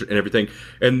 and everything.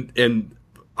 And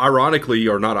ironically,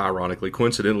 or not ironically,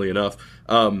 coincidentally enough,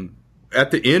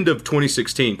 at the end of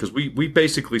 2016, because we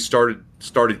basically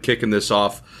started kicking this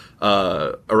off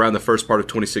around the first part of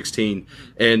 2016.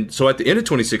 And so at the end of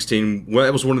 2016,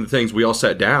 that was one of the things we all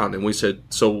sat down and we said,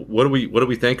 so what do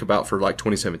we think about for like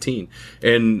 2017?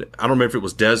 And I don't remember if it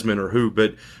was Desmond or who,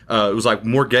 but it was like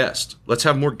more guests. Let's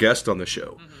have more guests on the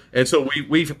show. And so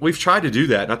we've tried to do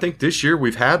that. And I think this year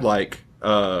we've had like,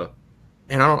 and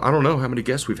I don't know how many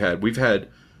guests we've had. We've had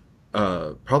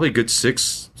probably a good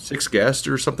six guests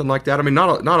or something like that. I mean,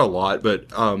 not a lot, but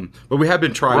we have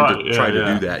been trying to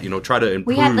do that. You know, try to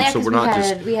improve. So we're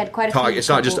not we had quite a few. It's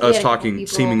not just us talking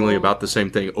seemingly about the same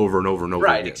thing over and over and over.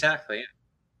 Right, again. exactly.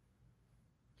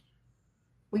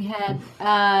 We had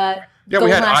we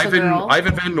had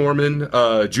Ivan Van Norman,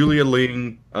 Julia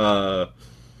Ling.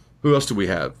 Who else do we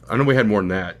have? I know we had more than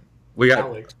that. We got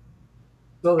Alex.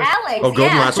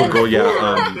 Golden Lasso Girl, yeah.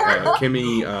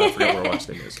 Kimmy, I forget what her last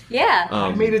name is. Yeah.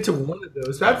 I made it to one of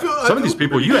those. Some of these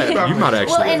people you might actually.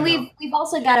 Well, and we've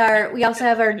also got our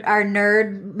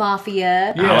nerd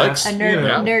mafia. Yeah. Alex, a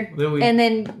nerd, and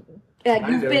then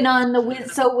you've been on the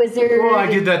Wizard. Well, I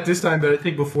did that this time, but I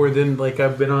think before then, like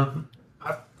I've been on.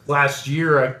 Last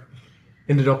year, I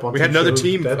ended up on. We had another shows.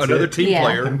 team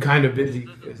player. I'm kind of busy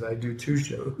because I do 2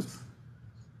 shows.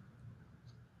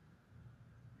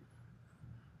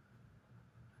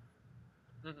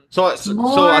 So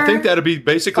I think that'll be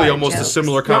basically almost a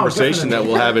similar conversation that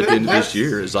we'll have at the end of this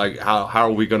year. Is like how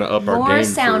are we going to up our game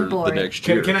for the next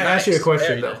year? Can I ask you a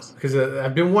question though? Because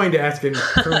I've been wanting to ask it.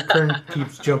 And Kern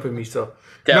keeps jumping me. So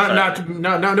not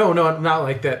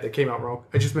like that. That came out wrong.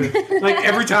 I just meant like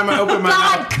every time I open my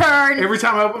mouth, Kern. Every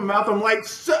time I open my mouth, I'm like,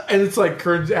 and it's like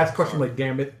Kern asks questions like,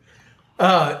 "Damn it."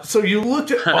 So you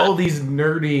looked at all these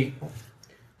nerdy,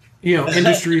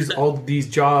 industries, all these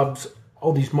jobs,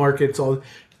 all these markets,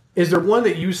 Is there one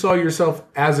that you saw yourself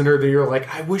as a nerd that you're like,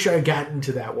 I wish I had gotten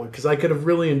into that one because I could have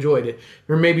really enjoyed it?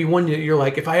 Or maybe one that you're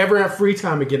like, if I ever have free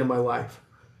time again in my life,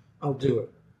 I'll do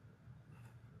it.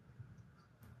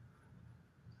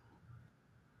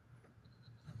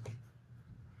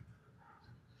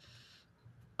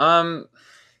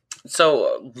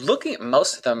 So looking at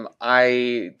most of them,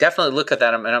 I definitely look at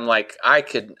them and I'm like, I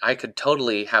could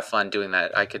totally have fun doing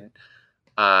that. I could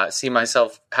see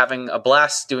myself having a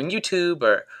blast doing YouTube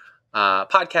or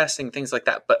podcasting, things like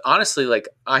that. But honestly, like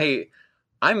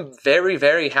I'm very,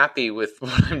 very happy with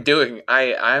what I'm doing.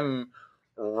 I'm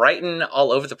writing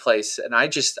all over the place and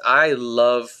I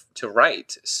love to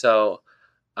write. So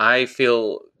I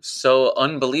feel so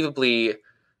unbelievably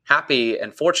happy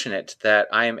and fortunate that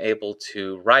I am able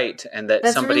to write and that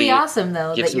That's somebody really awesome,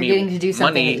 though, gives that you're me getting to do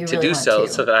something money that you to really do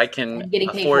want so that I can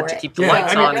afford to keep the Yeah,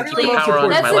 lights I mean, on and keep really the power on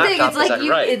That's my the thing. laptop It's like as I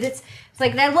write. it's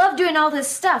like I love doing all this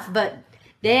stuff, but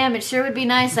damn, it sure would be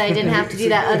nice I didn't have to do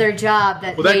that other job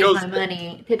that pays my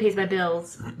money, it pays my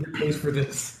bills. It pays for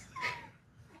this.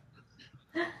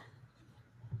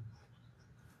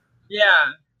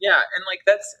 Yeah, and like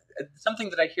that's something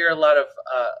that I hear a lot of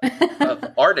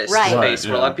artists Right. face,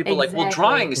 where a lot of people are like, well, Exactly.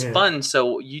 drawing is fun,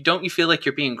 so you feel like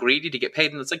you're being greedy to get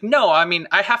paid, and it's like, no, I mean,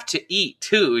 I have to eat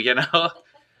too,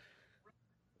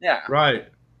 Yeah. Right.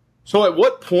 So at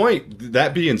what point,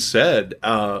 that being said,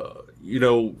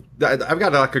 I've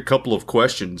got like a couple of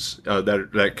questions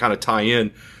that kind of tie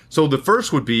in. So the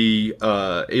first would be,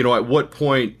 at what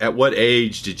point, at what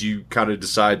age did you kind of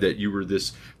decide that you were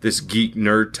this geek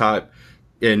nerd type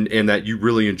and that you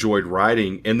really enjoyed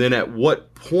writing? And then at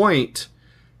what point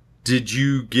did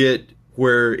you get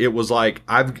where it was like,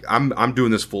 I'm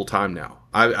doing this full time now.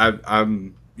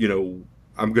 I'm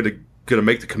gonna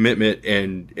make the commitment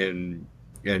and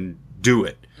do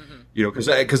it.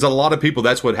 Because a lot of people,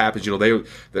 that's what happens.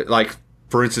 They like,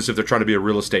 for instance, if they're trying to be a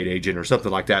real estate agent or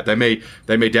something like that, they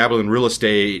may dabble in real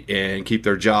estate and keep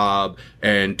their job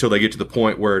until they get to the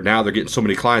point where now they're getting so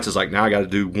many clients. It's like, now I got to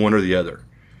do one or the other.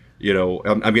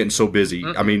 I'm getting so busy.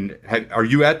 I mean, are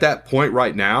you at that point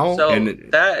right now? So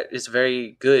that is a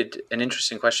very good and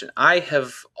interesting question. I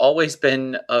have always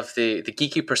been of the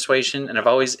geeky persuasion, and I've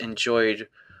always enjoyed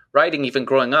writing. Even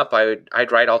growing up,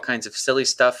 I'd write all kinds of silly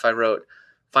stuff. I wrote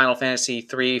Final Fantasy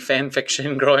III fan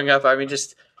fiction growing up. I mean,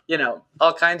 just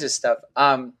all kinds of stuff.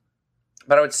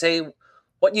 But I would say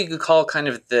what you could call kind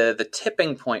of the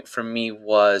tipping point for me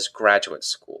was graduate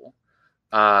school.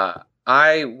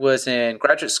 I was in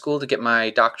graduate school to get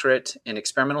my doctorate in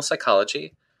experimental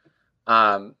psychology.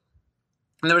 And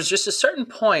there was just a certain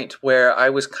point where I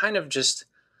was kind of just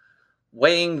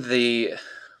weighing the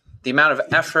amount of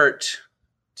effort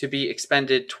to be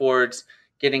expended towards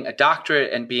getting a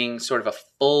doctorate and being sort of a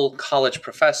full college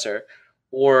professor,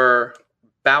 or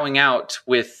bowing out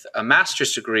with a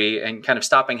master's degree and kind of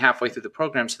stopping halfway through the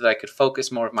program so that I could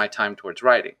focus more of my time towards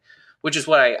writing, which is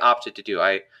what I opted to do.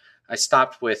 I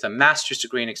stopped with a master's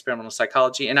degree in experimental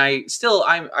psychology, and I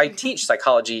teach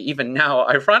psychology even now.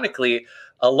 Ironically,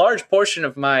 a large portion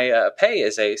of my pay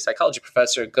as a psychology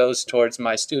professor goes towards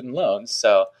my student loans.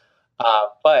 So,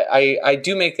 but I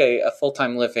do make a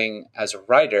full-time living as a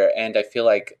writer, and I feel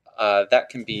like that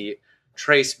can be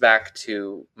traced back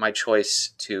to my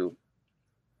choice to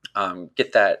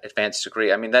get that advanced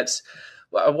degree. I mean, that's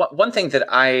one thing that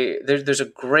there's a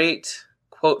great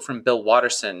quote from Bill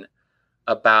Watterson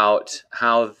about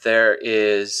how there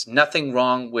is nothing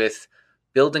wrong with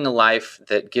building a life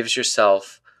that gives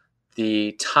yourself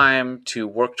the time to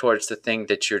work towards the thing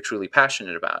that you're truly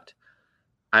passionate about.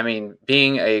 I mean,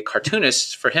 being a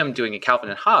cartoonist, for him doing a Calvin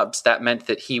and Hobbes, that meant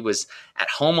that he was at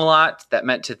home a lot. That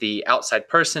meant to the outside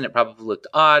person, it probably looked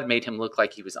odd, made him look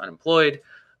like he was unemployed.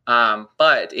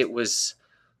 But it was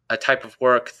a type of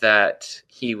work that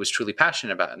he was truly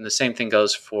passionate about. And the same thing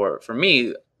goes for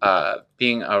me.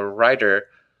 Being a writer,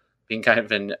 being kind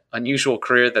of an unusual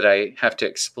career that I have to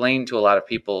explain to a lot of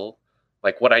people,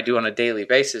 like what I do on a daily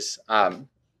basis, and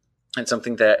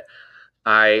something that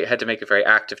I had to make a very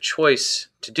active choice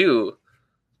to do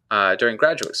during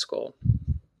graduate school.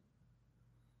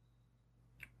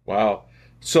 Wow.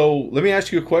 So let me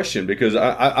ask you a question, because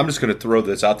I'm just going to throw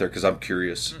this out there because I'm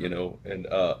curious, and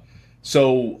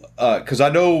because I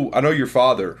know your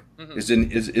father he's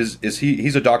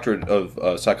a doctorate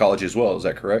of psychology as well. Is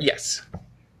that correct? Yes.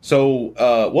 So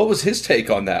what was his take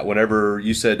on that? Whenever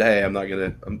you said, "Hey, I'm not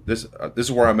gonna this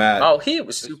is where I'm at." Oh, he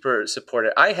was super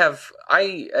supportive.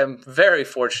 I am very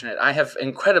fortunate. I have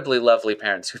incredibly lovely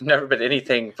parents who've never been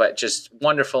anything but just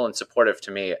wonderful and supportive to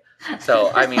me.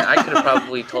 So I mean, I could have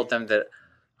probably told them that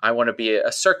I want to be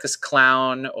a circus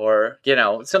clown or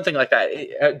something like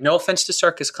that. No offense to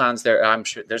circus clowns, I'm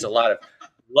sure there's a lot of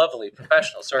lovely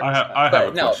professional circus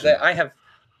clowns. I have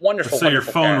wonderful, say your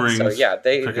phone parents. rings. So yeah,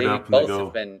 they both go,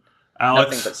 have been Alex,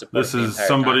 nothing but supportive. This is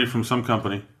somebody from some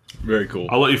company. Very cool.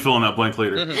 I'll let you fill in that blank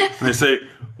later. And they say,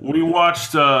 we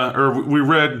watched we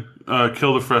read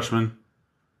Kill the Freshman.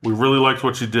 We really liked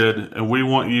what you did, and we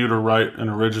want you to write an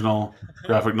original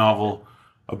graphic novel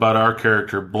about our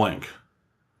character blank.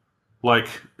 Like,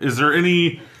 is there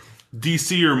any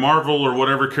DC or Marvel or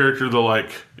whatever character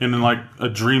that, in a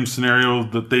dream scenario,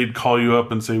 that they'd call you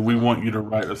up and say, we want you to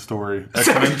write a story?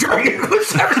 X-Men?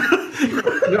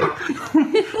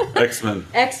 X-Men.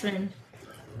 X-Men.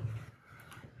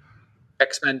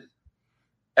 X-Men.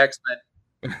 X-Men.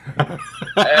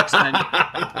 X-Men.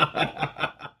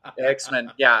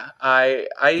 X-Men. Yeah,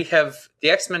 I have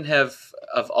the X-Men have,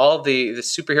 of all the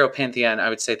superhero pantheon, I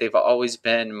would say they've always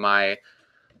been my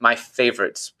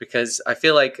favorites, because I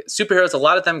feel like superheroes, a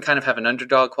lot of them kind of have an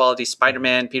underdog quality.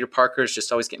 Spider-Man, Peter Parker is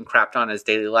just always getting crapped on in his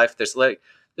daily life. There's a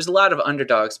lot of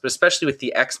underdogs, but especially with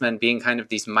the X-Men being kind of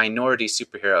these minority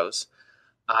superheroes.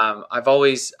 I've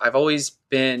always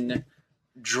been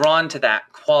drawn to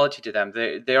that quality to them.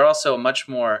 They're also a much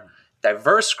more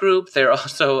diverse group. They're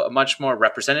also a much more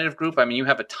representative group. I mean, you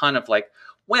have a ton of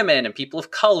women and people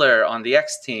of color on the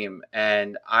X team,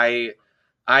 and I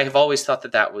have always thought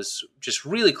that was just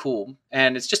really cool.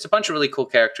 And it's just a bunch of really cool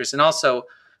characters. And also,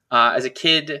 as a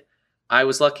kid, I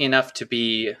was lucky enough to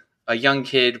be a young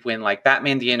kid when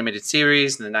Batman the Animated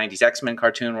Series and the 90s X-Men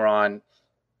cartoon were on.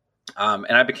 And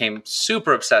I became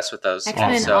super obsessed with those.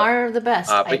 X-Men are the best.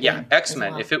 But yeah,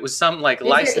 X-Men. Well. If it was some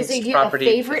licensed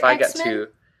property, if I got to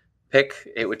pick,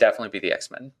 it would definitely be the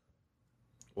X-Men.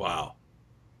 Wow.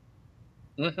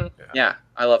 Mm-hmm. Yeah,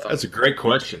 I love them. That's a great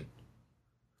question.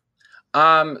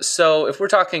 So if we're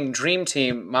talking dream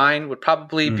team, mine would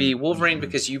probably be Wolverine,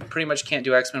 because you pretty much can't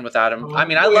do X-Men without him. I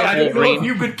mean, I love Wolverine.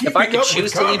 If I could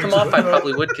choose to leave him off, I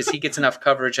probably would, because he gets enough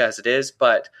coverage as it is,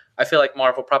 but I feel like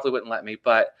Marvel probably wouldn't let me.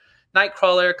 But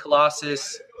Nightcrawler,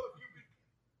 Colossus,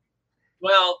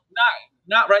 well,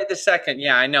 Not right this second.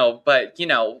 Yeah, I know. But,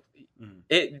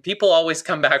 people always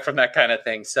come back from that kind of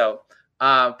thing. So,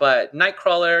 but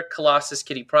Nightcrawler, Colossus,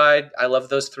 Kitty Pryde, I love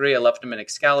those three. I loved them in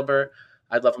Excalibur.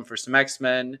 I'd love them for some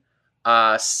X-Men.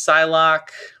 Psylocke,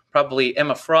 probably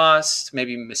Emma Frost,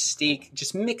 maybe Mystique.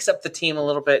 Just mix up the team a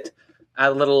little bit.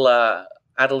 Add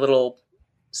a little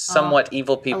somewhat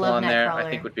evil people on there. I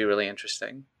think would be really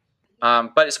interesting.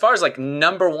 But as far as like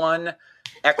number one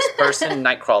X person,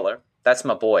 Nightcrawler, that's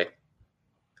my boy.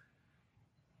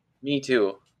 Me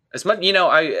too. As much,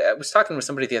 I was talking with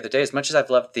somebody the other day. As much as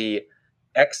I've loved the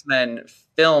X-Men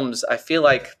films, I feel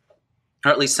like,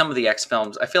 or at least some of the X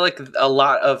films, I feel like a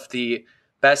lot of the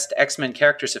best X-Men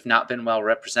characters have not been well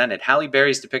represented. Halle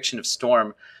Berry's depiction of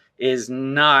Storm is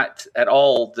not at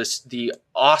all the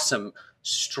awesome,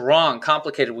 strong,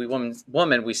 complicated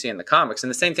woman we see in the comics. And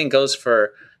the same thing goes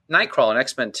for Nightcrawler and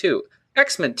X-Men 2.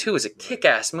 X-Men 2 is a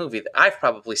kick-ass movie that I've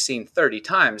probably seen 30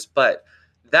 times, but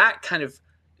that kind of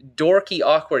dorky,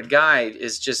 awkward guy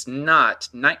is just not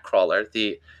Nightcrawler.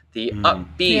 The upbeat,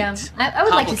 yeah. I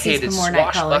would like to see some more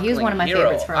Nightcrawler. He was one of my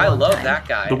favorites for a long time. I love that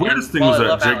guy. The weirdest thing was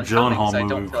that Jake Gyllenhaal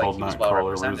movie called Nightcrawler,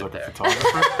 where he was like a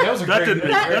photographer. That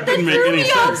didn't make any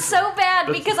sense. That threw me off so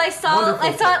bad because I saw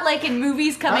it like in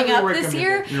movies coming up this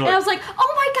year, and I was like,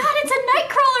 oh my god, it's a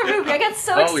Nightcrawler movie! I got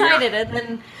so excited, and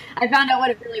then I found out what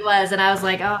it really was, and I was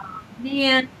like, oh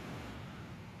man.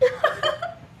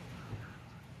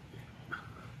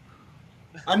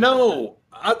 I know.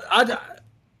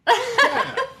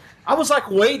 I was like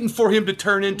waiting for him to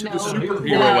turn into the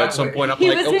superhero at some point. I'm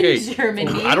like, okay,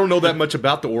 I don't know that much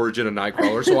about the origin of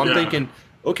Nightcrawler, so I'm thinking,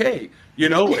 okay,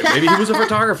 maybe he was a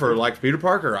photographer like Peter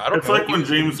Parker. I don't know. It's like when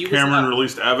James Cameron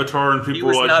released Avatar, and people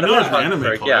were like, there's an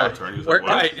anime called Avatar. And he was like,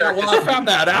 what? Well, I found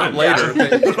that out later.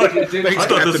 I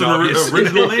thought this was an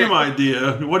original name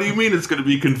idea. What do you mean it's going to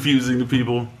be confusing to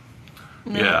people?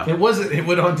 No. Yeah, it wasn't. It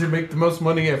went on to make the most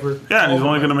money ever. Yeah, and he's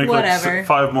only going to make like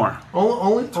 5 more.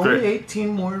 Only 18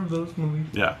 more of those movies.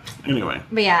 Yeah. Anyway.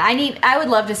 But yeah, I would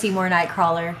love to see more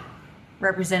Nightcrawler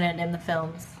represented in the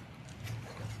films.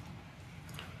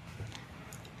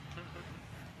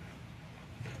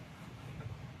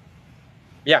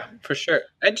 Yeah, for sure.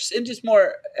 And just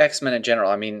more X-Men in general.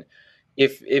 I mean,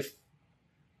 if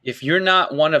you're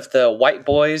not one of the white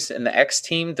boys in the X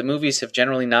team, the movies have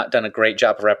generally not done a great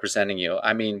job of representing you.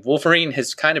 I mean, Wolverine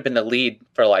has kind of been the lead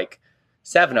for like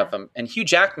 7 of them, and Hugh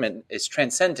Jackman is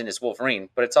transcendent as Wolverine,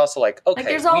 but it's also like, okay. Like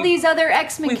there's all these other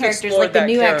X-Men characters, like the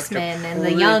new X-Men and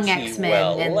the young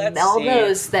X-Men and all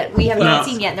those that we haven't even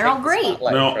seen yet, and they're all great.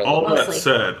 No, all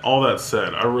that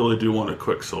said, I really do want a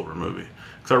Quicksilver movie.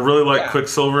 Because I really like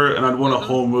Quicksilver, and I'd want a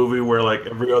whole movie where like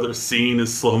every other scene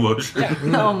is slow motion. Yeah.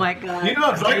 Oh my god!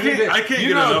 I can't get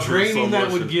enough of slow motion.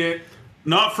 That would get.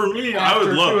 Not for me. I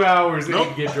would love 2 hours.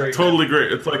 Nope, get draining. Totally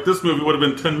great. It's like this movie would have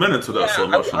been 10 minutes without slow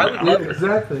motion. I would love it.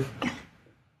 Exactly.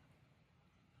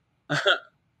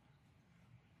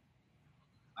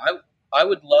 I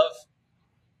would love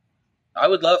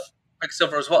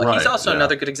Quicksilver as well. Right, he's also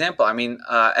another good example. I mean,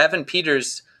 Evan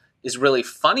Peters is really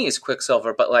funny as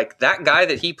Quicksilver, but like that guy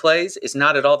that he plays is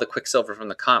not at all the Quicksilver from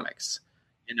the comics.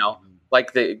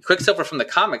 Like the Quicksilver from the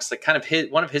comics, like kind of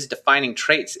one of his defining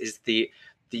traits is the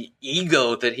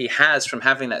ego that he has from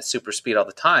having that super speed all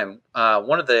the time.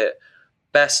 One of the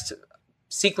best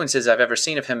sequences I've ever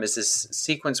seen of him is this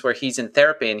sequence where he's in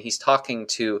therapy and he's talking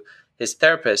to his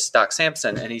therapist, Doc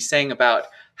Sampson, and he's saying about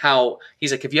how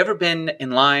he's like, have you ever been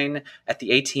in line at the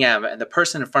ATM and the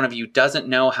person in front of you doesn't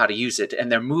know how to use it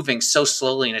and they're moving so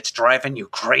slowly and it's driving you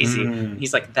crazy?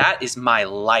 He's like, that is my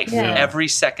life. Every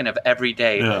second of every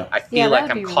day, I feel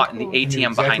like I'm caught in the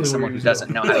ATM behind someone who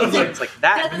doesn't know how to use it. It's like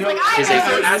that is a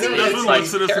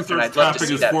character, and I'd love to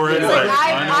see that.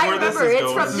 I remember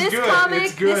it's from this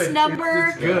comic, this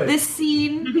number, this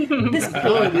scene, this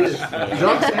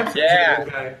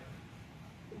Yeah.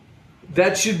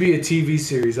 That should be a TV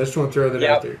series. I just want to throw that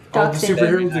out there. All the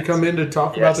superheroes that come in to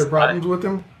talk about their problems with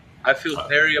them. I feel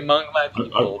very among my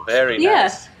people. Very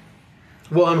nice.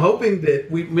 Well, I'm hoping that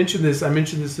we mentioned this. I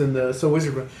mentioned this in the So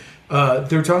Wizard.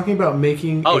 They're talking about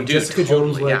making a Jessica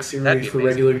Jones-like series for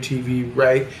regular TV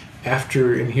right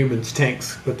after Inhumans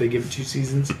tanks, but they give it 2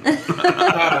 seasons.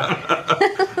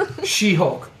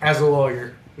 She-Hulk as a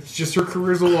lawyer. It's just her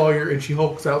career as a lawyer, and she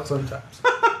hulks out sometimes.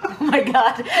 Oh my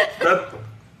god.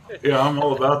 Yeah, I'm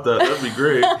all about that. That'd be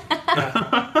great.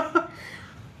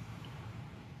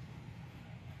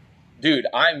 Dude,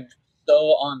 I'm so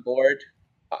on board.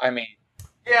 I mean...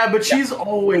 Yeah, but she's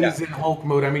always in Hulk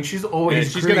mode. I mean, she's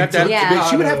always... she's gonna have to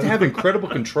she would have to have incredible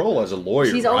control as a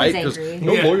lawyer, she's right? Always angry.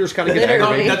 No lawyers kind of get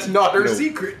aggravated. That's not her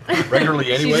secret.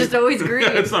 Regularly anyway. She's just always green.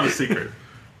 It's not a secret.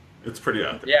 It's pretty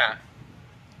out there. Yeah.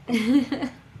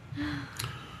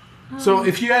 So,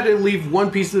 if you had to leave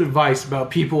one piece of advice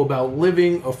about people about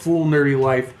living a full nerdy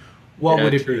life, what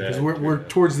would it be? Because we're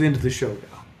towards the end of the show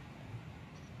now.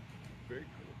 Very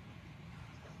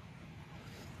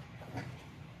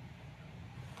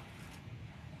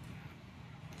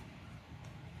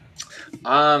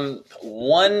cool.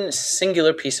 One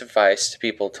singular piece of advice to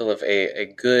people to live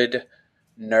a good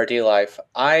nerdy life.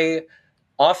 I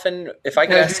often, if I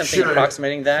could ask something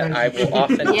approximating that, I will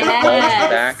often divulge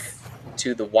back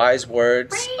to the wise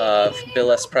words of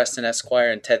Bill S. Preston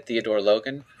Esquire and Ted Theodore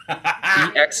Logan. Be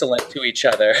excellent to each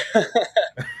other.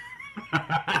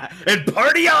 And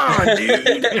party on,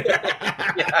 dude!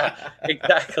 Yeah,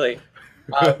 exactly.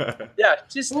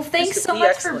 Just thanks so be much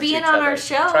for excellent to being each on other. our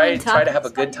show. Try to have a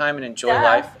good time and enjoy stuff.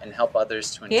 life and help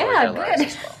others to enjoy their lives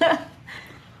as well.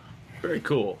 Very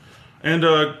cool. And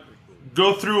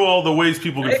go through all the ways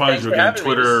people can find you again,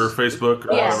 Twitter or Facebook or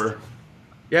whatever.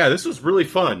 Yeah, this was really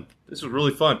fun.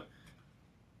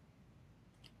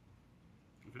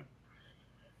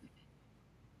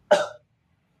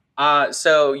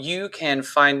 So you can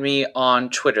find me on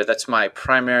Twitter. That's my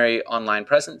primary online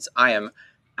presence. I am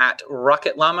at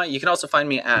Rocket Llama. You can also find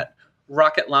me at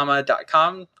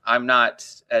rocketllama.com. I'm not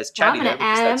as chatty there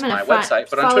because that's my website.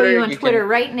 But on Twitter, you can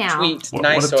right now. tweet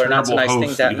nice or not so nice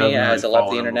things at me, as I love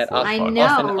the internet. I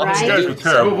know, right?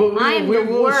 Terrible. I'm the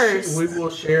worst. We will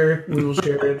share it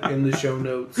in the show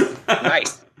notes.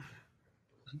 Nice.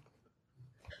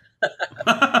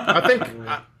 I think.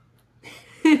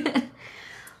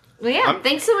 Well, yeah.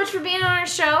 Thanks so much for being on our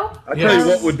show. I tell you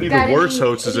what would be the worst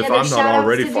host is if I'm not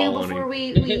already following before him.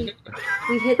 we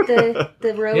hit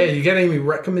the road. Yeah, you got any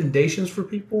recommendations for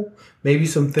people? Maybe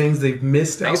some things they've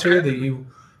missed out there that you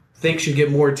think should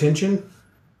get more attention?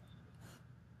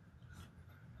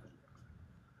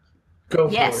 Go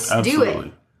for it. Yes,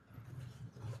 Absolutely.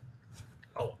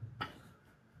 do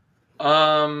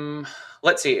it.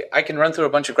 Let's see. I can run through a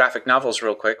bunch of graphic novels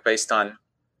real quick based on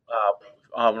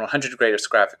 100 greatest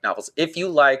graphic novels. If you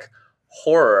like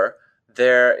horror,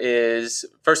 there is,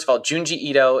 first of all, Junji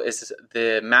Ito is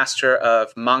the master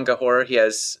of manga horror. He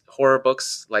has horror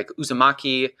books like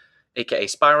Uzumaki, aka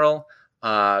Spiral,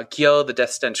 Gyo, The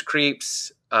Death Stench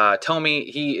Creeps,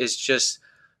 Tomy. He is just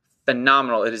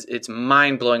phenomenal. It's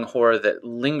mind-blowing horror that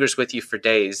lingers with you for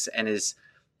days and it's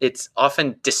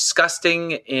often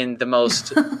disgusting in the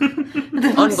most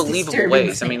unbelievable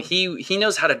ways. I mean, he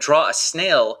knows how to draw a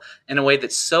snail in a way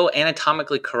that's so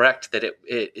anatomically correct that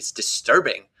it's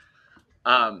disturbing.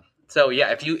 So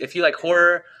yeah, if you like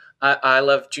horror, I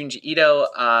love Junji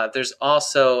Ito. There's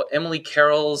also Emily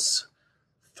Carroll's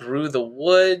Through the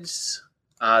Woods.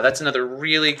 That's another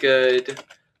really good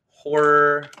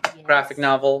horror graphic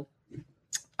novel.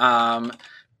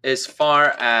 As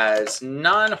far as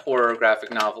non-horror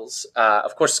graphic novels,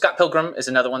 of course, Scott Pilgrim is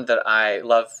another one that I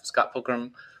love. Scott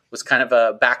Pilgrim was kind of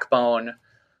a backbone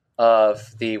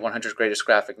of the 100 greatest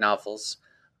graphic novels.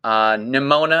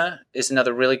 Nimona is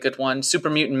another really good one.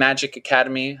 Super Mutant Magic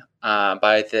Academy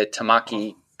by the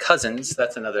Tamaki cousins.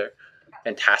 That's another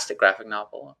fantastic graphic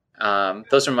novel.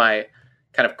 Those are my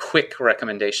kind of quick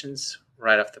recommendations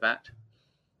right off the bat.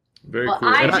 Very well, cool.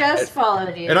 I just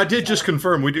followed you. And I did just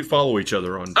confirm we do follow each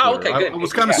other on Twitter. Oh, okay, good. I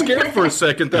was kind of scared for a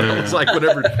second. That I was like,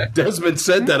 whenever Desmond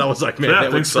said that, I was like, man,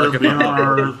 that would suck. Being on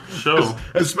our show,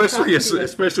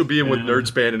 especially being with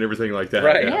Nerdspan and everything like that.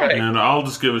 Right. And I'll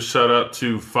just give a shout out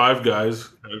to Five Guys.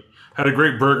 I had a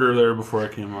great burger there before I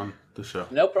came on the show.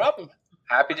 No problem.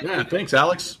 Happy to do it. Thanks,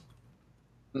 Alex.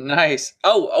 Nice.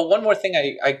 Oh, one more thing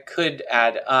I could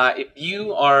add.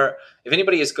 If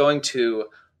anybody is going to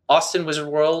Austin Wizard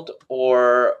World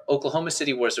or Oklahoma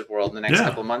City Wizard World in the next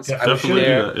couple of months, I will be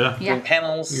there doing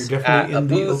panels at a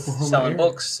booth selling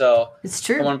books. So it's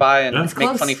true. Come on by and It's make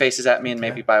close. funny faces at me and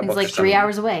maybe buy a book. It's like 3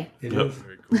 hours away. It Yep. is.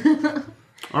 Very cool.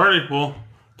 Alrighty, well,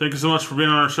 thank you so much for being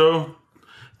on our show.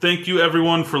 Thank you,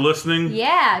 everyone, for listening.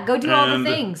 Yeah, go do all the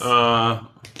things.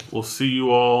 We'll see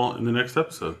you all in the next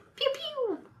episode. Pew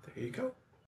pew. There you go.